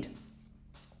afraid.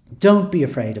 Don't be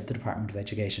afraid of the Department of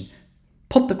Education.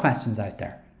 Put the questions out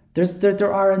there.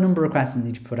 There are a number of questions that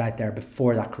need to be put out there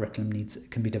before that curriculum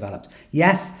can be developed.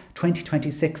 Yes,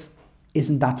 2026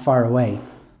 isn't that far away,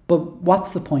 but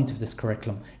what's the point of this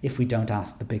curriculum if we don't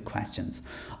ask the big questions?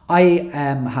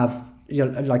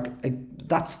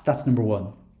 That's number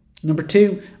one. Number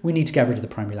two, we need to get rid of the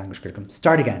primary language curriculum.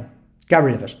 Start again. Get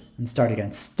rid of it and start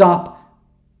again. Stop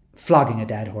flogging a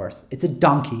dead horse. It's a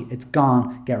donkey. It's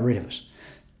gone. Get rid of it.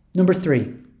 Number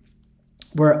three,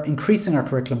 we're increasing our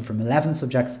curriculum from 11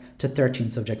 subjects to 13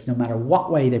 subjects, no matter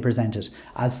what way they present it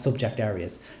as subject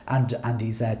areas and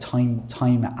these time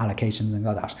allocations and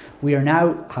all that. We are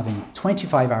now having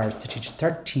 25 hours to teach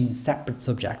 13 separate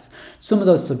subjects. Some of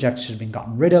those subjects should have been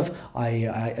gotten rid of.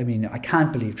 I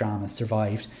can't believe drama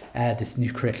survived this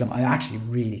new curriculum. I actually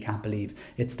really can't believe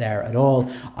it's there at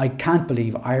all. I can't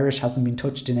believe Irish hasn't been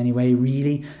touched in any way,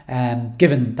 really,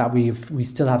 given that we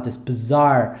still have this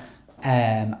bizarre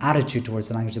attitude towards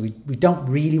the language that we don't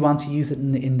really want to use it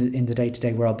in the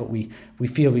day-to-day world, but we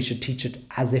feel we should teach it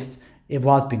as if it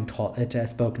was being taught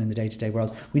spoken in the day-to-day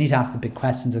world. We need to ask the big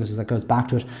questions, because that goes back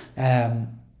to it. I'm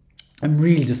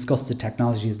really disgusted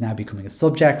technology is now becoming a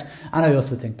subject, and I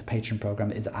also think the patron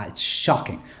program it's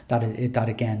shocking that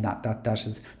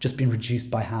has just been reduced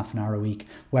by half an hour a week,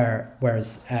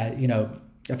 whereas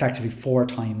effectively 4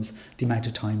 times the amount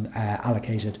of time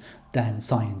allocated than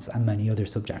science and many other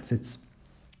subjects. It's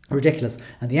ridiculous,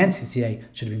 and the NCCA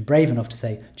should have been brave enough to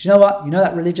say, do you know what? You know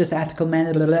that religious, ethical men,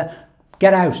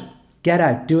 get out,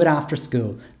 do it after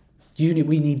school.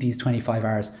 We need these 25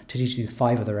 hours to teach these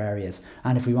 5 other areas,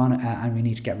 and if we want to, and we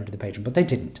need to get rid of the patron, but they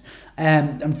didn't.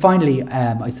 And finally,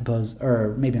 I suppose,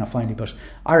 or maybe not finally, but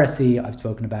RSE I've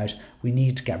spoken about. We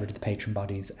need to get rid of the patron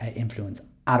body's influence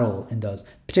at all in those.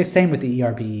 Same with the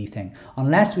ERBE thing.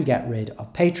 Unless we get rid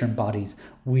of patron bodies,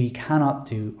 we cannot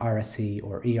do RSE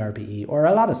or ERBE or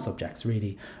a lot of subjects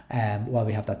really while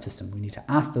we have that system. We need to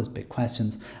ask those big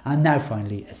questions. And now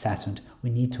finally, assessment.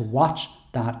 We need to watch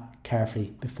that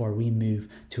carefully before we move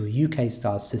to a UK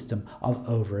style system of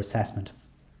over-assessment.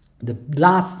 The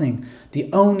last thing, the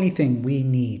only thing we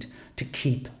need to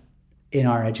keep in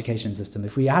our education system,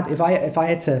 if I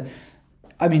had to,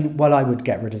 while I would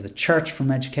get rid of the church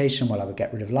from education, while I would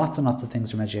get rid of lots and lots of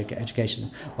things from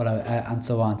education, and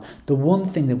so on, the one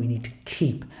thing that we need to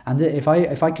keep, and if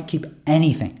I could keep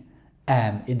anything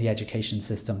in the education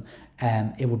system,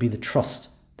 it would be the trust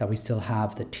that we still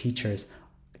have that teachers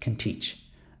can teach,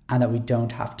 and that we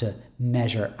don't have to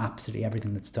measure absolutely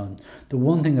everything that's done. The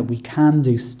one thing that we can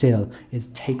do still is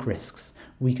take risks.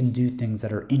 We can do things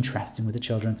that are interesting with the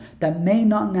children that may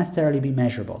not necessarily be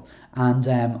measurable. And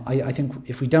I think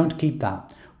if we don't keep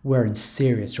that, we're in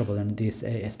serious trouble,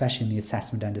 especially in the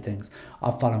assessment end of things,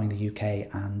 of following the UK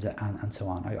and so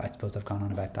on. I suppose I've gone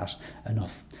on about that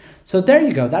enough. So there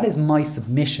you go. That is my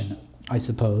submission, I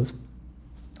suppose.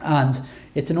 And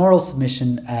it's an oral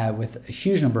submission with a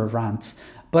huge number of rants.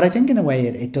 But I think in a way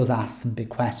it does ask some big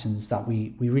questions that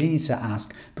we really need to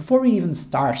ask before we even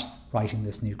start writing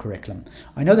this new curriculum.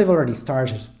 I know they've already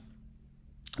started,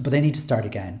 but they need to start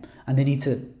again. And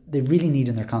they really need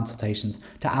in their consultations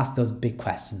to ask those big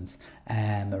questions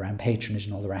around patronage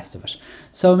and all the rest of it.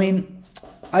 So,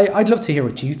 I'd love to hear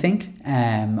what you think.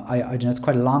 I know it's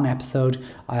quite a long episode.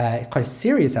 It's quite a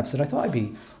serious episode.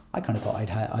 I kind of thought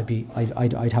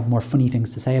I'd have more funny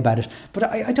things to say about it, but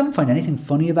I don't find anything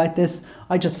funny about this.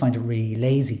 I just find it really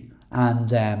lazy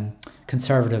and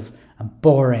conservative and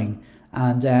boring,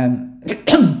 and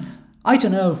I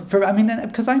don't know.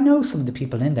 Because I know some of the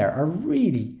people in there are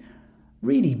really,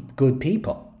 really good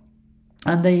people,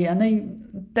 and they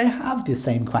have the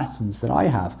same questions that I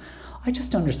have. I just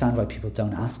don't understand why people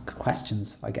don't ask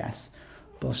questions, I guess.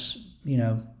 But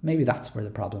maybe that's where the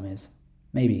problem is.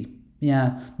 Maybe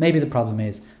the problem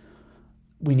is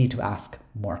we need to ask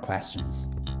more questions.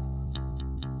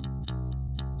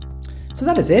 So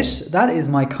that is it. That is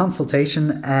my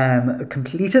consultation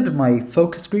completed, my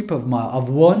focus group of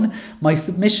one, my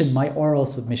submission, my oral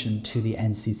submission to the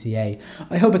NCCA.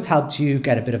 I hope it's helped you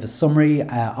get a bit of a summary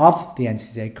of the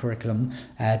NCCA curriculum,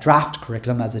 draft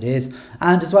curriculum as it is,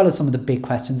 and as well as some of the big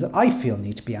questions that I feel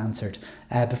need to be answered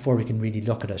before we can really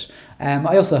look at it.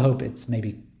 I also hope it's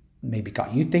maybe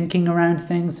got you thinking around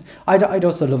things. I'd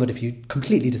also love it if you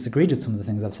completely disagreed with some of the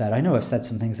things I've said. I know I've said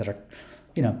some things that are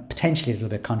potentially a little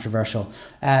bit controversial,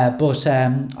 but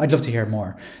I'd love to hear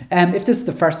more. If this is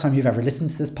the first time you've ever listened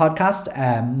to this podcast,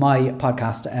 my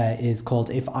podcast is called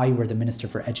If I Were the Minister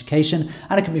for Education,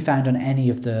 and it can be found on any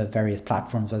of the various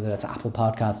platforms, whether that's Apple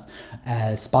Podcasts,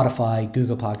 Spotify,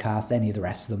 Google Podcasts, any of the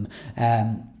rest of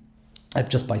them.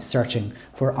 Just by searching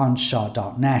for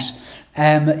onshaw.net.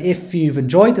 If you've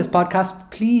enjoyed this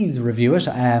podcast, please review it,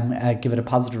 give it a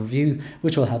positive review,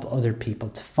 which will help other people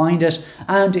to find it.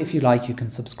 And if you like, you can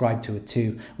subscribe to it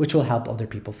too, which will help other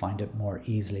people find it more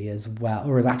easily as well.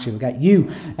 Or actually will get you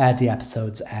the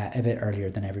episodes a bit earlier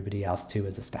than everybody else too,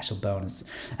 as a special bonus.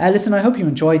 Listen, I hope you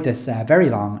enjoyed this very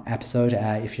long episode.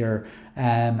 If you're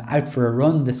out for a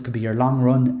run, this could be your long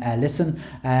run listen,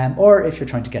 or if you're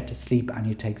trying to get to sleep and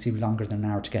it takes you longer than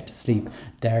an hour to get to sleep,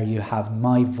 there you have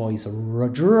my voice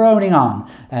droning on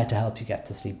to help you get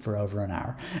to sleep for over an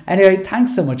hour. Anyway,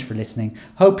 thanks so much for listening.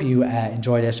 Hope you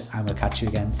enjoyed it, and we'll catch you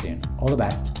again soon. All the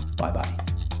best. Bye bye.